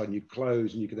alongside, and you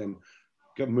close, and you can then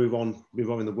move on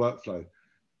in the workflow.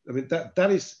 I mean,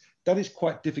 that is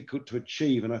quite difficult to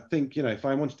achieve. And I think, if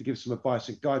I wanted to give some advice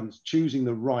and guidance, choosing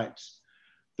the right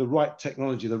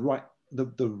technology, the right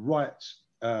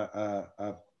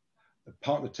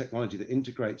partner technology that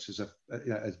integrates as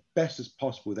best as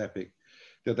possible with Epic,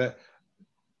 that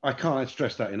I can't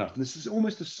stress that enough. And this is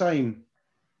almost the same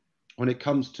when it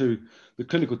comes to the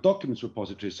clinical documents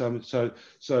repository. So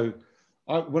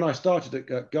when I started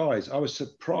at Guy's, I was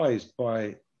surprised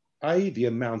by A, the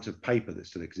amount of paper that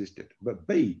still existed, but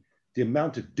B, the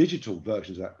amount of digital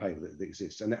versions of that paper that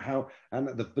exists, and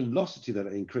the velocity that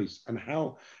it increased, and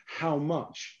how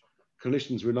much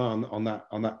clinicians rely on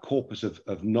that corpus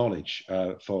of knowledge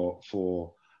for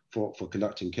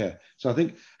conducting care. So I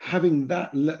think having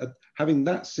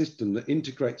that system that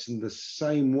integrates in the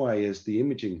same way as the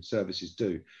imaging services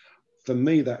do, for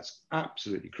me, that's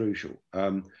absolutely crucial.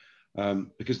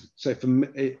 Because for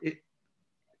me,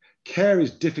 care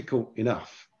is difficult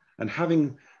enough, and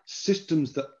having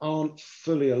systems that aren't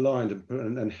fully aligned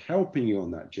and helping you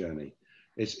on that journey,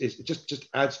 it just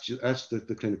adds to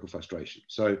the clinical frustration.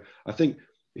 So I think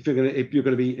if you're going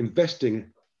to be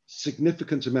investing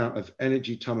significant amount of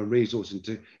energy, time, and resource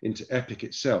into Epic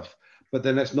itself, but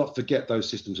then let's not forget those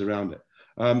systems around it.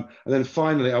 And then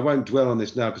finally, I won't dwell on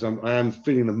this now because I am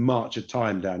feeling the march of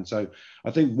time, Dan. So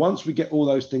I think once we get all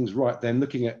those things right, then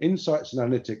looking at insights and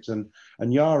analytics, and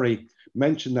Jari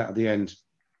mentioned that at the end.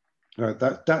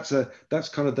 That's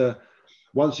kind of the,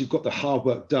 once you've got the hard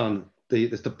work done,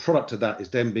 the product of that is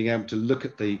then being able to look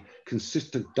at the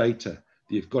consistent data that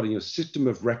you've got in your system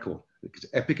of record, because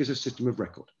Epic is a system of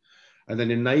record, and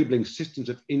then enabling systems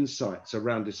of insights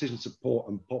around decision support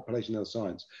and population health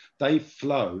science. They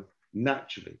flow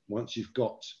naturally once you've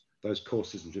got those core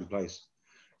systems in place.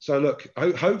 So look,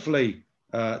 hopefully,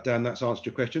 Dan, that's answered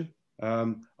your question.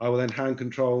 I will then hand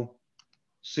control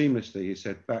seamlessly, he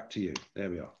said, back to you. There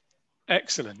we are.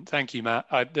 Excellent. Thank you, Matt.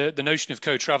 The notion of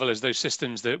co-travelers, those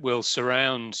systems that will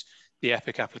surround the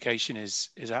Epic application is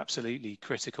absolutely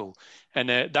critical. And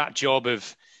that job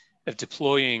of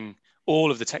deploying all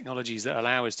of the technologies that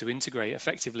allow us to integrate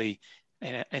effectively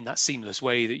in that seamless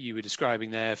way that you were describing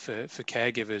there for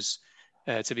caregivers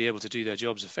to be able to do their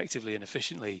jobs effectively and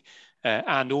efficiently,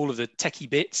 and all of the techie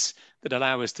bits that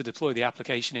allow us to deploy the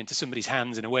application into somebody's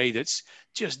hands in a way that's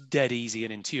just dead easy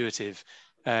and intuitive,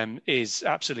 is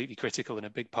absolutely critical and a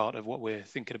big part of what we're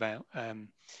thinking about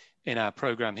in our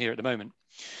program here at the moment.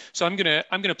 So I'm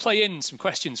gonna play in some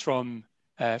questions from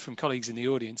colleagues in the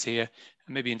audience here,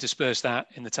 and maybe intersperse that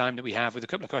in the time that we have with a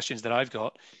couple of questions that I've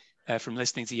got from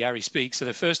listening to Jari speak. So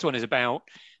the first one is about,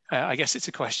 I guess it's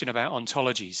a question about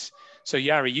ontologies. So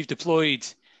Jari, you've deployed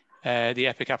the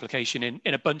Epic application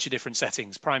in a bunch of different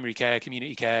settings: primary care,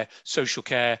 community care, social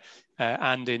care,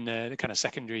 and in the kind of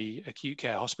secondary acute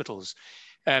care hospitals.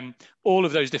 All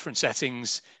of those different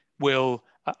settings will,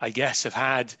 I guess, have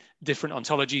had different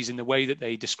ontologies in the way that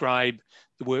they describe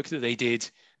the work that they did,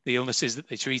 the illnesses that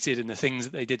they treated, and the things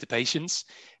that they did to patients.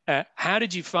 How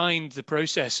did you find the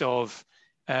process of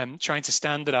trying to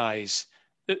standardize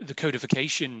the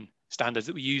codification standards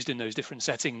that were used in those different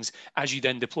settings as you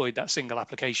then deployed that single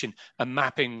application, and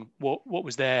mapping what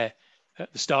was there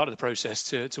at the start of the process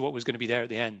to what was going to be there at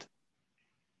the end?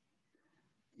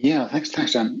 Yeah,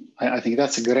 thanks, Dan. I think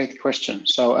that's a great question.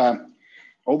 So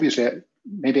obviously,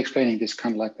 maybe explaining this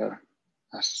kind of like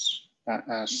as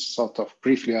sort of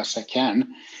briefly as I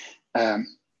can.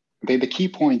 The key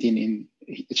point in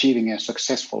achieving a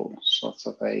successful sort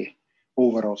of a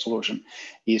overall solution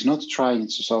is not trying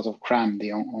to sort of cram the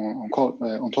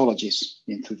ontologies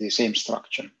into the same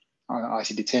structure.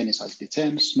 ICD-10 is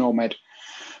ICD-10, SNOMED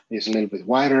is a little bit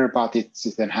wider, but it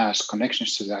then has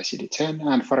connections to the ICD-10.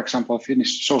 And for example,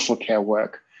 Finnish social care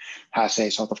work has a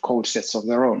sort of code sets of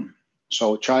their own.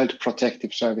 So child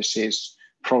protective services,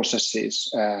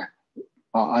 processes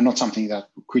are not something that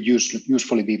could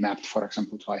usefully be mapped, for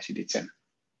example, to ICD-10.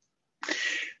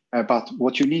 But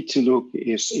what you need to look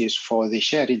is for the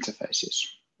shared interfaces.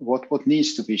 What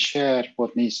needs to be shared,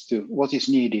 what is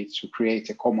needed to create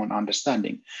a common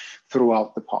understanding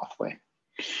throughout the pathway.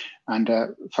 And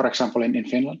for example, in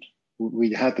Finland,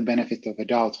 we had the benefit of a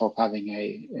doubt of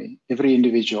having every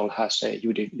individual has a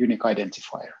unique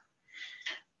identifier.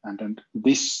 And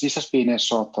this has been a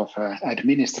sort of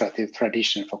administrative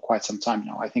tradition for quite some time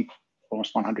now, I think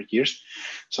almost 100 years.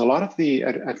 So a lot of the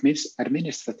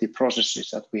administrative processes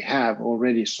that we have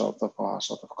already are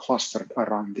clustered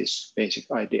around this basic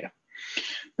idea.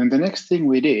 And the next thing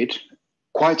we did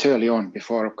quite early on,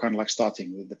 before kind of like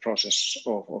starting with the process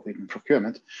of even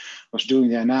procurement, was doing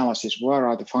the analysis: where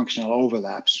are the functional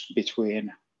overlaps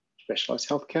between specialized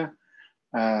healthcare,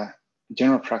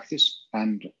 general practice,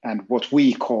 and what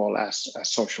we call as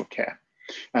social care.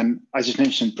 And I just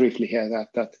mentioned briefly here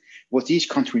that what each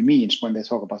country means when they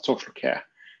talk about social care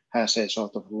has a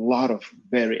sort of lot of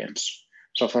variants.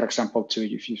 So for example,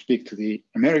 if you speak to the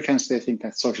Americans, they think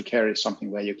that social care is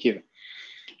something where you give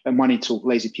money to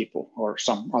lazy people or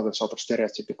some other sort of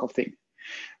stereotypical thing.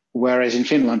 Whereas in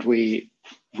Finland, we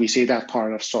see that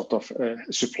part of sort of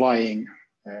supplying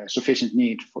sufficient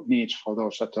needs for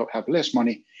those that have less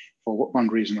money for one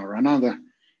reason or another,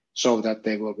 so that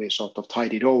they will be sort of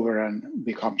tidied over and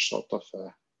become sort of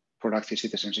productive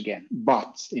citizens again.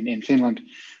 But in Finland,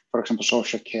 for example,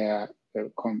 social care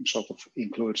sort of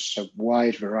includes a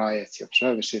wide variety of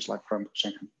services, like for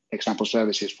example,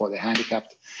 services for the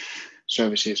handicapped,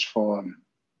 services for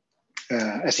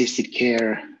assisted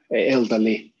care,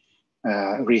 elderly,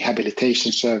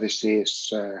 rehabilitation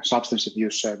services, substance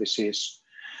abuse services,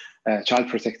 child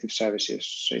protective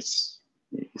services.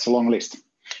 It's a long list.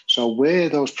 So where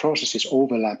those processes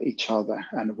overlap each other,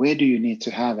 and where do you need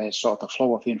to have a sort of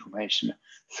flow of information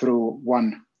through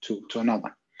one to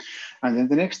another? And then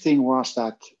the next thing was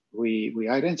that we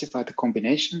identified the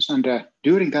combinations, and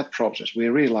during that process, we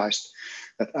realized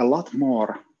that a lot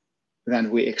more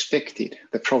than we expected,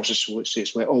 the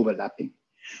processes were overlapping.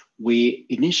 We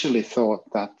initially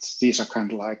thought that these are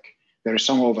kind of like, there is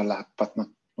some overlap, but not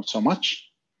so much.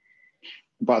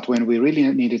 But when we really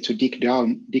needed to dig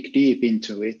deep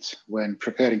into it when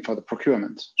preparing for the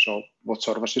procurement, so what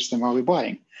sort of a system are we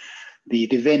buying? The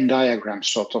Venn diagram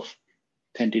sort of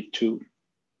tended to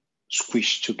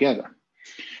squish together.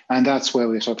 And that's where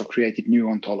we sort of created new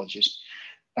ontologies.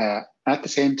 At the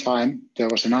same time, there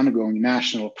was an ongoing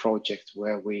national project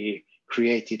where we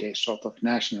created a sort of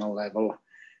national level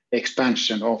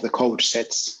expansion of the code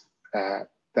sets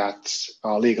that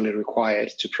are legally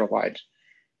required to provide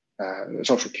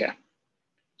social care.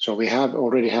 So we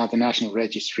already have the national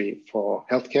registry for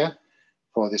healthcare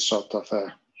for this sort of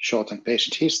shortened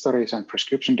patient histories and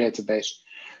prescription database.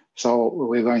 So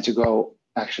we're going to go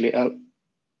actually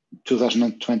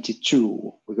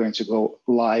 2022, we're going to go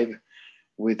live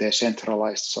with a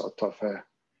centralized sort of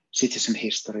citizen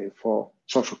history for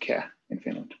social care in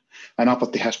Finland. And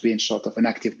Apotti has been sort of an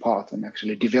active part in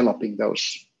actually developing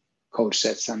those code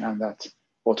sets and that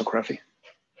autography.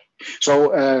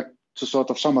 So to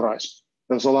sort of summarize,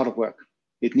 there's a lot of work.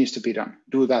 It needs to be done.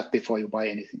 Do that before you buy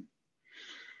anything.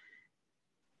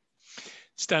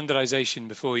 Standardization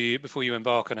before you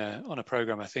embark on a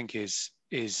program, I think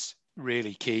is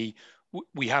really key.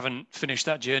 We haven't finished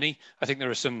that journey. I think there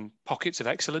are some pockets of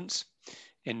excellence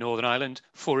in Northern Ireland.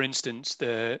 For instance,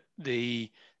 the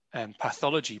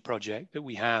pathology project that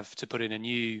we have to put in a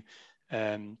new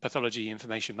pathology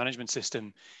information management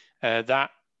system,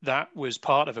 that was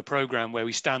part of a program where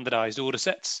we standardized order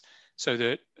sets, so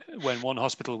that when one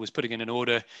hospital was putting in an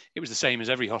order, it was the same as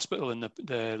every hospital, and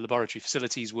the laboratory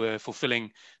facilities were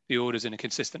fulfilling the orders in a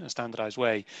consistent and standardized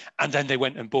way. And then they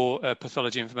went and bought a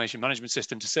pathology information management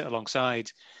system to sit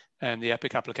alongside the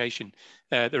EPIC application.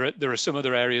 There are some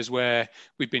other areas where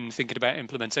we've been thinking about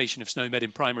implementation of SNOMED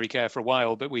in primary care for a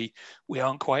while, but we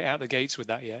aren't quite out the gates with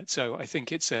that yet. So I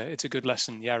think it's a good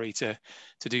lesson, Jari,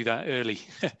 to do that early.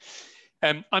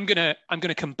 I'm gonna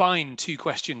combine two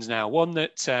questions now. One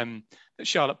that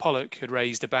Charlotte Pollock had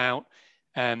raised about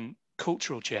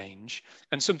cultural change,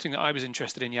 and something that I was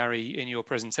interested in, Jari, in your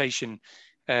presentation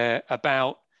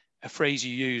about a phrase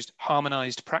you used,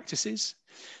 harmonized practices.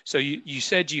 So you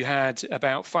said you had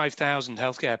about 5,000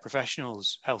 healthcare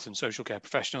professionals, health and social care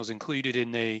professionals, included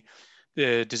in the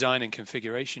design and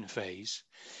configuration phase.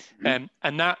 And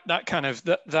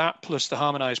that plus the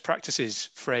harmonized practices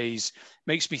phrase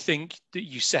makes me think that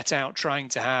you set out trying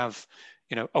to have,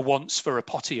 a once for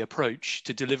Apotti approach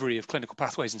to delivery of clinical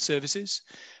pathways and services,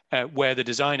 where the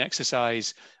design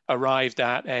exercise arrived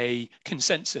at a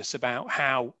consensus about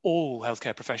how all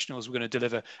healthcare professionals were going to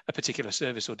deliver a particular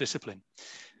service or discipline.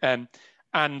 And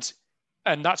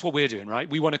that's what we're doing, right?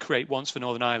 We want to create once for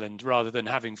Northern Ireland rather than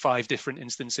having 5 different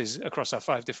instances across our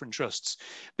 5 different trusts.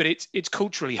 But it's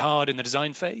culturally hard in the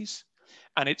design phase,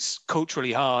 and it's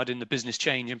culturally hard in the business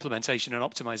change, implementation, and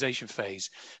optimization phase.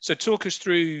 So talk us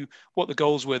through what the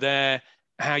goals were there,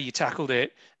 how you tackled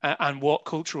it, and what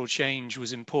cultural change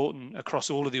was important across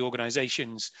all of the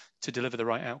organizations to deliver the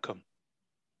right outcome.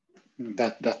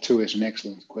 That too is an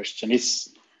excellent question. It's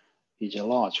a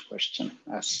large question,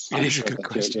 as it is a good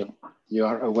question. You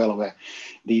are well aware.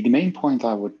 The main point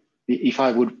if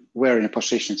I were in a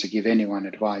position to give anyone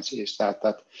advice, is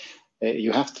that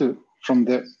you have to, from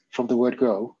the word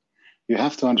go, you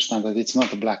have to understand that it's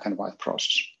not a black and white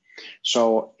process.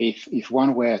 So if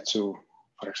one were to,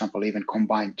 for example, even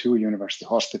combine 2 university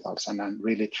hospitals and then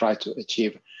really try to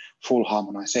achieve full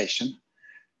harmonization,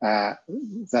 that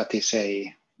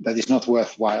is not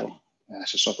worthwhile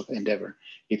as a sort of endeavor.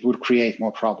 It would create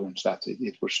more problems that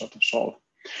it would sort of solve.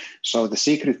 So the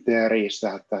secret there is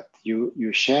that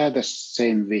you share the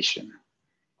same vision.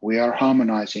 We are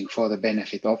harmonizing for the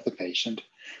benefit of the patient.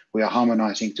 We are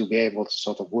harmonizing to be able to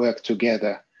sort of work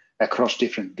together across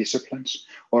different disciplines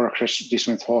or across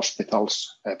different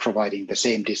hospitals providing the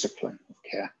same discipline of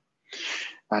care.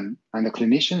 And the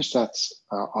clinicians that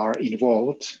are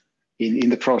involved in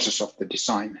the process of the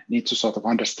design need to sort of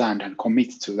understand and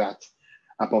commit to that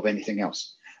above anything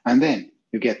else. And then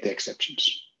you get the exceptions.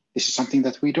 This is something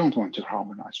that we don't want to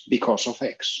harmonize because of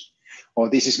X, or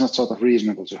this is not sort of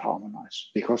reasonable to harmonize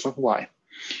because of Y.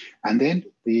 And then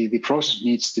the process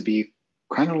needs to be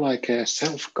kind of like a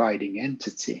self-guiding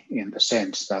entity, in the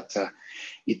sense that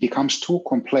it becomes too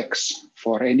complex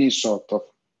for any sort of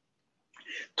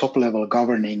top-level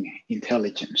governing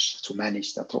intelligence to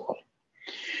manage that all.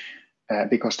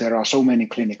 Because there are so many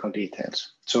clinical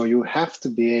details. So you have to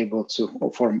be able to,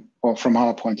 or from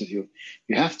our point of view,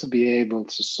 you have to be able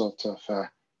to sort of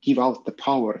give out the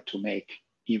power to make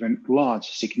even large,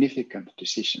 significant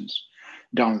decisions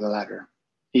down the ladder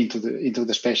into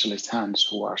the specialist hands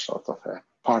who are sort of a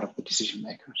part of the decision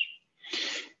makers.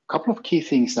 A couple of key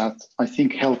things that I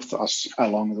think helped us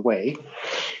along the way.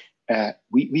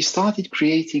 We started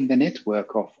creating the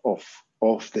network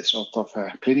of the sort of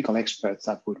clinical experts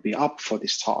that would be up for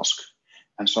this task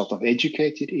and sort of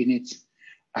educated in it.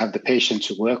 Have the patients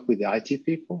who work with the IT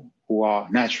people who are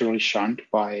naturally shunned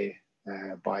by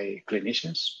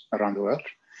clinicians around the world.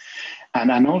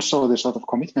 And also the sort of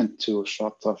commitment to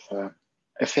sort of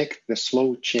affect the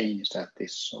slow change that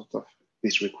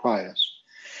this requires.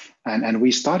 And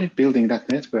we started building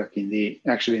that network in the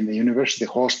university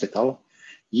hospital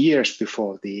years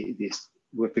before this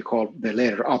what we call the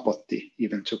later Apotti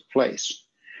even took place,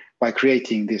 by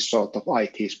creating this sort of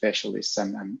IT specialists,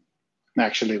 and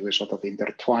actually we sort of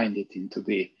intertwined it into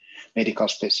the medical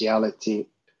specialty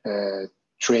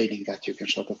training that you can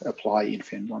sort of apply in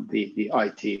Finland, the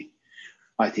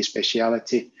IT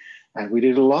specialty. And we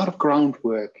did a lot of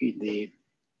groundwork in the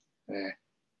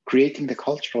creating the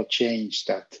cultural change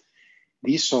that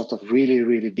these sort of really,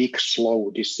 really big,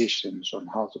 slow decisions on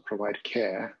how to provide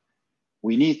care,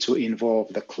 we need to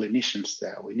involve the clinicians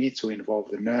there. We need to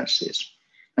involve the nurses.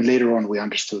 And later on, we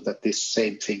understood that this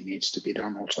same thing needs to be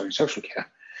done also in social care.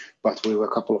 But we were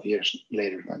a couple of years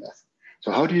later than that.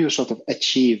 So how do you sort of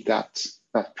achieve that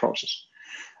process?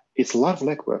 It's a lot of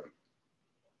legwork.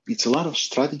 It's a lot of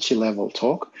strategy level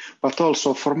talk. But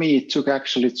also for me, it took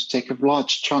actually to take a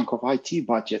large chunk of IT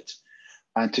budget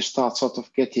and to start sort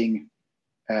of getting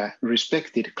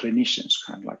respected clinicians,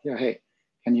 kind of like, yeah, hey,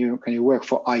 can you work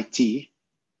for IT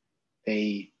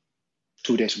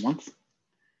 2 days a month,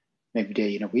 maybe a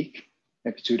day in a week,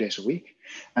 maybe 2 days a week?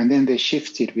 And then they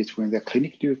shifted between the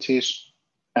clinic duties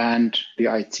and the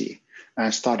IT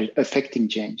and started affecting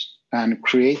change and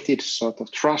created sort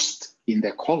of trust in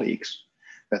their colleagues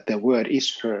that their word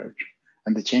is heard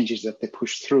and the changes that they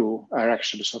push through are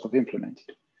actually sort of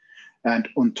implemented. And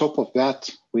on top of that,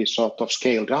 we sort of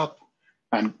scaled up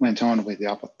and went on with the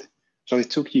Apotti. So it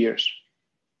took years.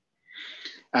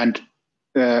 And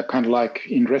kind of like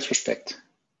in retrospect,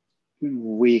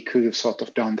 we could have sort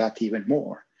of done that even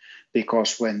more,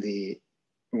 because when the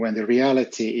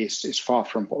reality is far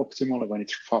from optimal, when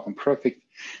it's far from perfect,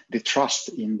 the trust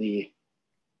in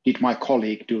did my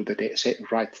colleague do the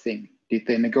right thing? Did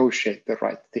they negotiate the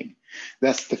right thing?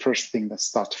 That's the first thing that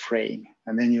starts fraying.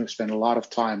 And then you spend a lot of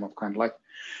time of kind of like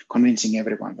convincing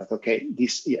everyone that, okay,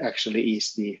 this actually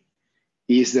is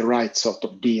the right sort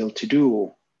of deal to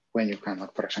do when you kind of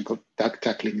like, for example,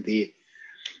 tackling the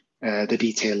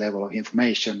detail level of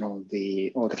information or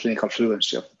the clinical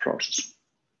fluency of the process.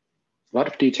 A lot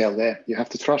of detail there. You have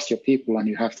to trust your people and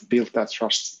you have to build that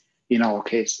trust, in our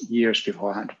case, years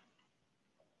beforehand.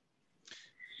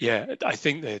 Yeah, I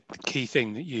think the key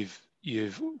thing that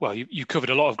you covered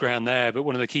a lot of ground there, but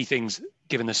one of the key things,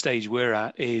 given the stage we're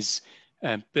at, is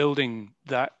building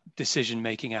that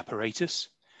decision-making apparatus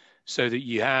so that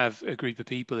you have a group of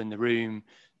people in the room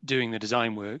doing the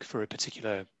design work for a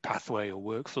particular pathway or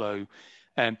workflow,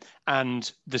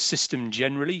 and the system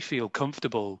generally feel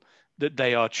comfortable that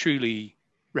they are truly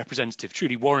representative,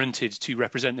 truly warranted to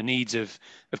represent the needs of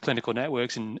clinical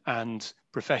networks and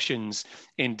professions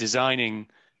in designing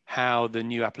how the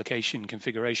new application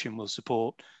configuration will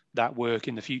support that work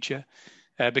in the future.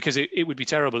 Because it would be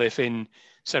terrible if in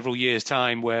several years'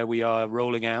 time, where we are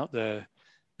rolling out the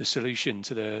solution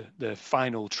to the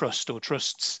final trust or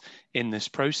trusts in this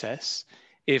process,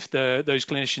 if those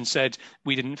clinicians said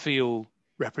we didn't feel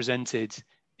represented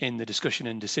in the discussion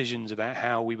and decisions about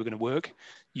how we were going to work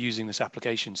using this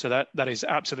application. So that is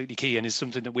absolutely key and is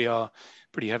something that we are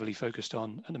pretty heavily focused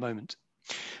on at the moment.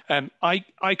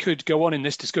 I could go on in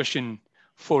this discussion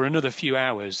for another few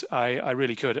hours. I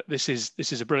really could. This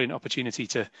is a brilliant opportunity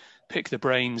to pick the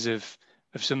brains of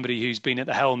somebody who's been at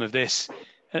the helm of this,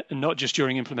 not just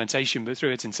during implementation, but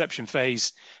through its inception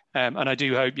phase. And I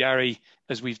do hope, Jari,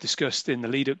 as we've discussed in the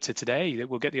lead up to today, that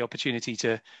we'll get the opportunity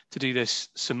to do this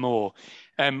some more.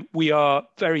 We are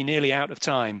very nearly out of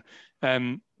time.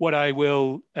 What I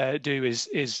will do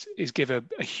is give a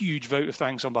huge vote of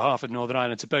thanks on behalf of Northern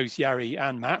Ireland to both Jari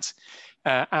and Matt.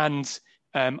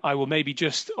 I will maybe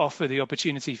just offer the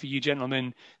opportunity for you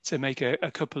gentlemen to make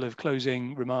a couple of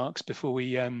closing remarks before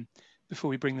we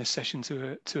bring this session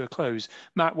to a close.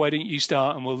 Matt, why don't you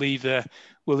start, and we'll leave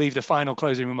the final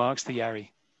closing remarks to Jari.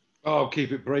 I'll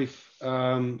keep it brief,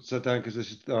 so Dan, because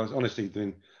this is honestly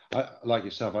doing. Like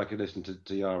yourself, I could listen to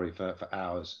Jari for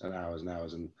hours and hours and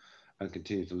hours and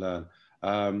continue to learn.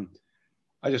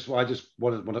 I just wanted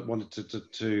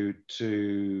to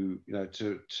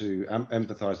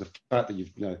emphasize the fact that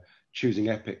you've choosing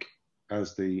Epic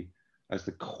as the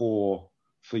core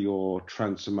for your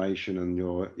transformation and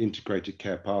your integrated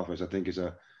care pathways. I think it's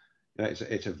a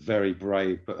very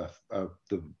brave but a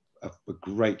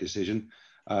great decision.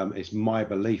 It's my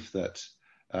belief that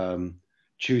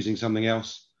choosing something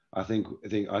else. I think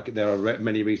there are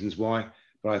many reasons why,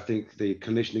 but I think the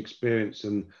clinician experience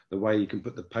and the way you can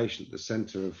put the patient at the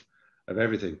centre of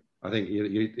everything, I think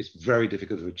it's very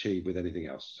difficult to achieve with anything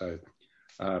else. So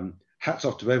hats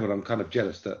off to everyone. I'm kind of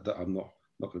jealous that I'm not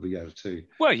going to be able to.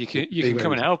 Well, you can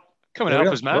come and help. Come and help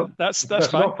us, Matt. Well, that's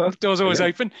fine. Doors always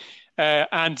open.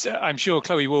 And I'm sure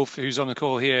Chloe Wolfe, who's on the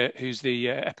call here, who's the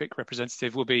Epic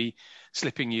representative, will be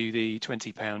slipping you the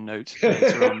 £20 note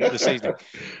later on this evening.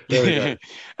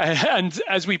 And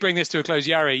as we bring this to a close,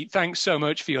 Jari, thanks so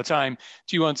much for your time.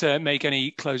 Do you want to make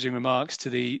any closing remarks to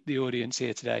the audience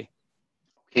here today?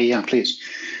 Okay, yeah, please.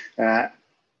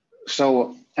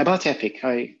 So about Epic,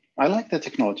 I like the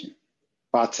technology.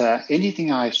 But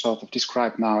anything I sort of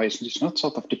describe now is not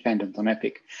sort of dependent on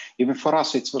Epic. Even for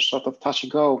us, it was sort of touch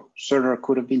and go. Cerner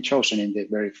could have been chosen in the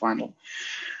very final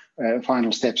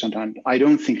steps, and I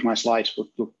don't think my slides would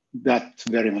look that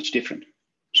very much different.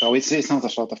 So it's not a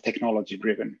sort of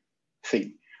technology-driven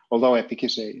thing, although Epic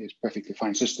is a perfectly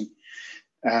fine system.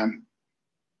 And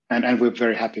we're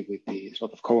very happy with the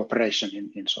sort of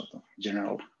cooperation in sort of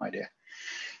general idea.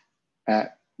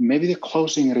 Maybe the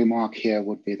closing remark here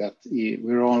would be that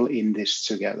we're all in this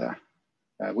together.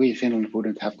 We in Finland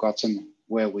wouldn't have gotten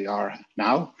where we are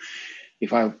now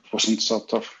if I wasn't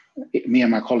me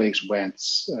and my colleagues weren't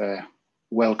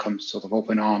welcomed sort of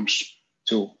open arms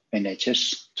to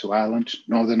NHS, to Ireland,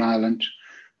 Northern Ireland,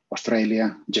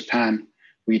 Australia, Japan.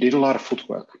 We did a lot of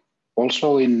footwork.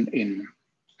 Also in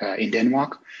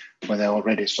Denmark, where they're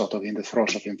already sort of in the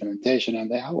throes of implementation,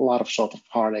 and they have a lot of sort of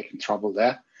heartache and trouble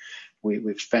there.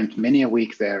 We've spent many a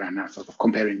week there and sort of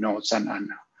comparing notes and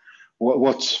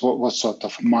what sort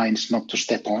of mines not to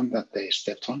step on that they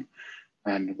stepped on.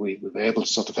 And we were able to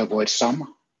sort of avoid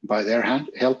some by their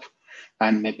help,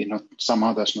 and maybe not some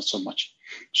others, not so much.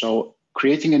 So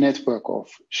creating a network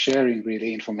of sharing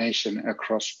really information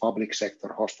across public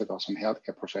sector, hospitals and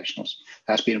healthcare professionals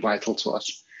has been vital to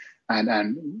us.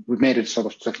 And we made a sort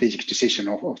of strategic decision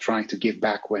of trying to give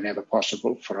back whenever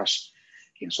possible for us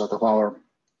in sort of our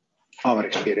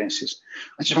experiences.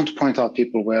 I just want to point out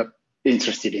people were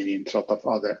interested in sort of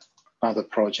other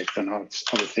projects and other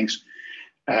things.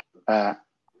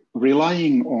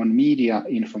 Relying on media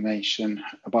information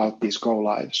about these go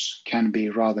lives can be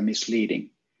rather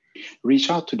misleading. Reach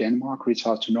out to Denmark, reach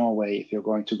out to Norway if you're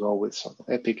going to go with sort of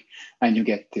Epic, and you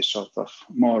get this sort of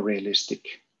more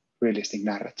realistic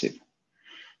narrative.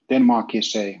 Denmark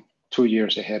is 2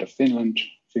 years ahead of Finland.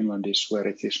 Finland is where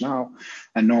it is now,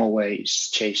 and Norway is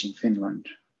chasing Finland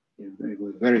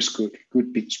with very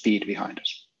good bit speed behind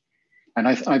us. And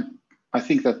I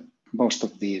think that most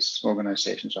of these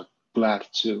organizations are glad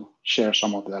to share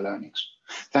some of their learnings.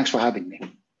 Thanks for having me.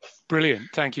 Brilliant,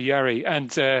 thank you, Jari. And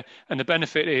the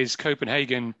benefit is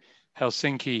Copenhagen,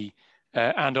 Helsinki,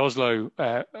 and Oslo,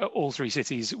 all three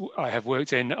cities I have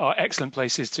worked in, are excellent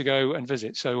places to go and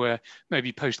visit. So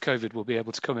maybe post-COVID we'll be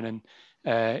able to come in and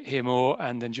hear more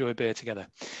and enjoy a beer together.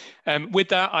 With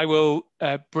that, I will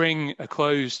bring a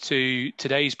close to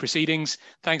today's proceedings.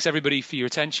 Thanks everybody for your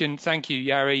attention. Thank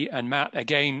you, Jari and Matt,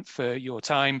 again for your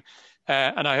time.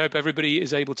 And I hope everybody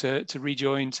is able to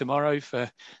rejoin tomorrow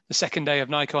for the second day of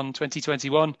NICON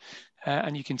 2021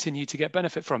 and you continue to get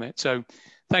benefit from it. So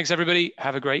thanks everybody.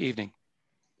 Have a great evening.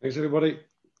 Thanks everybody.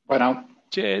 Bye now.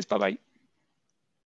 Cheers. Bye-bye.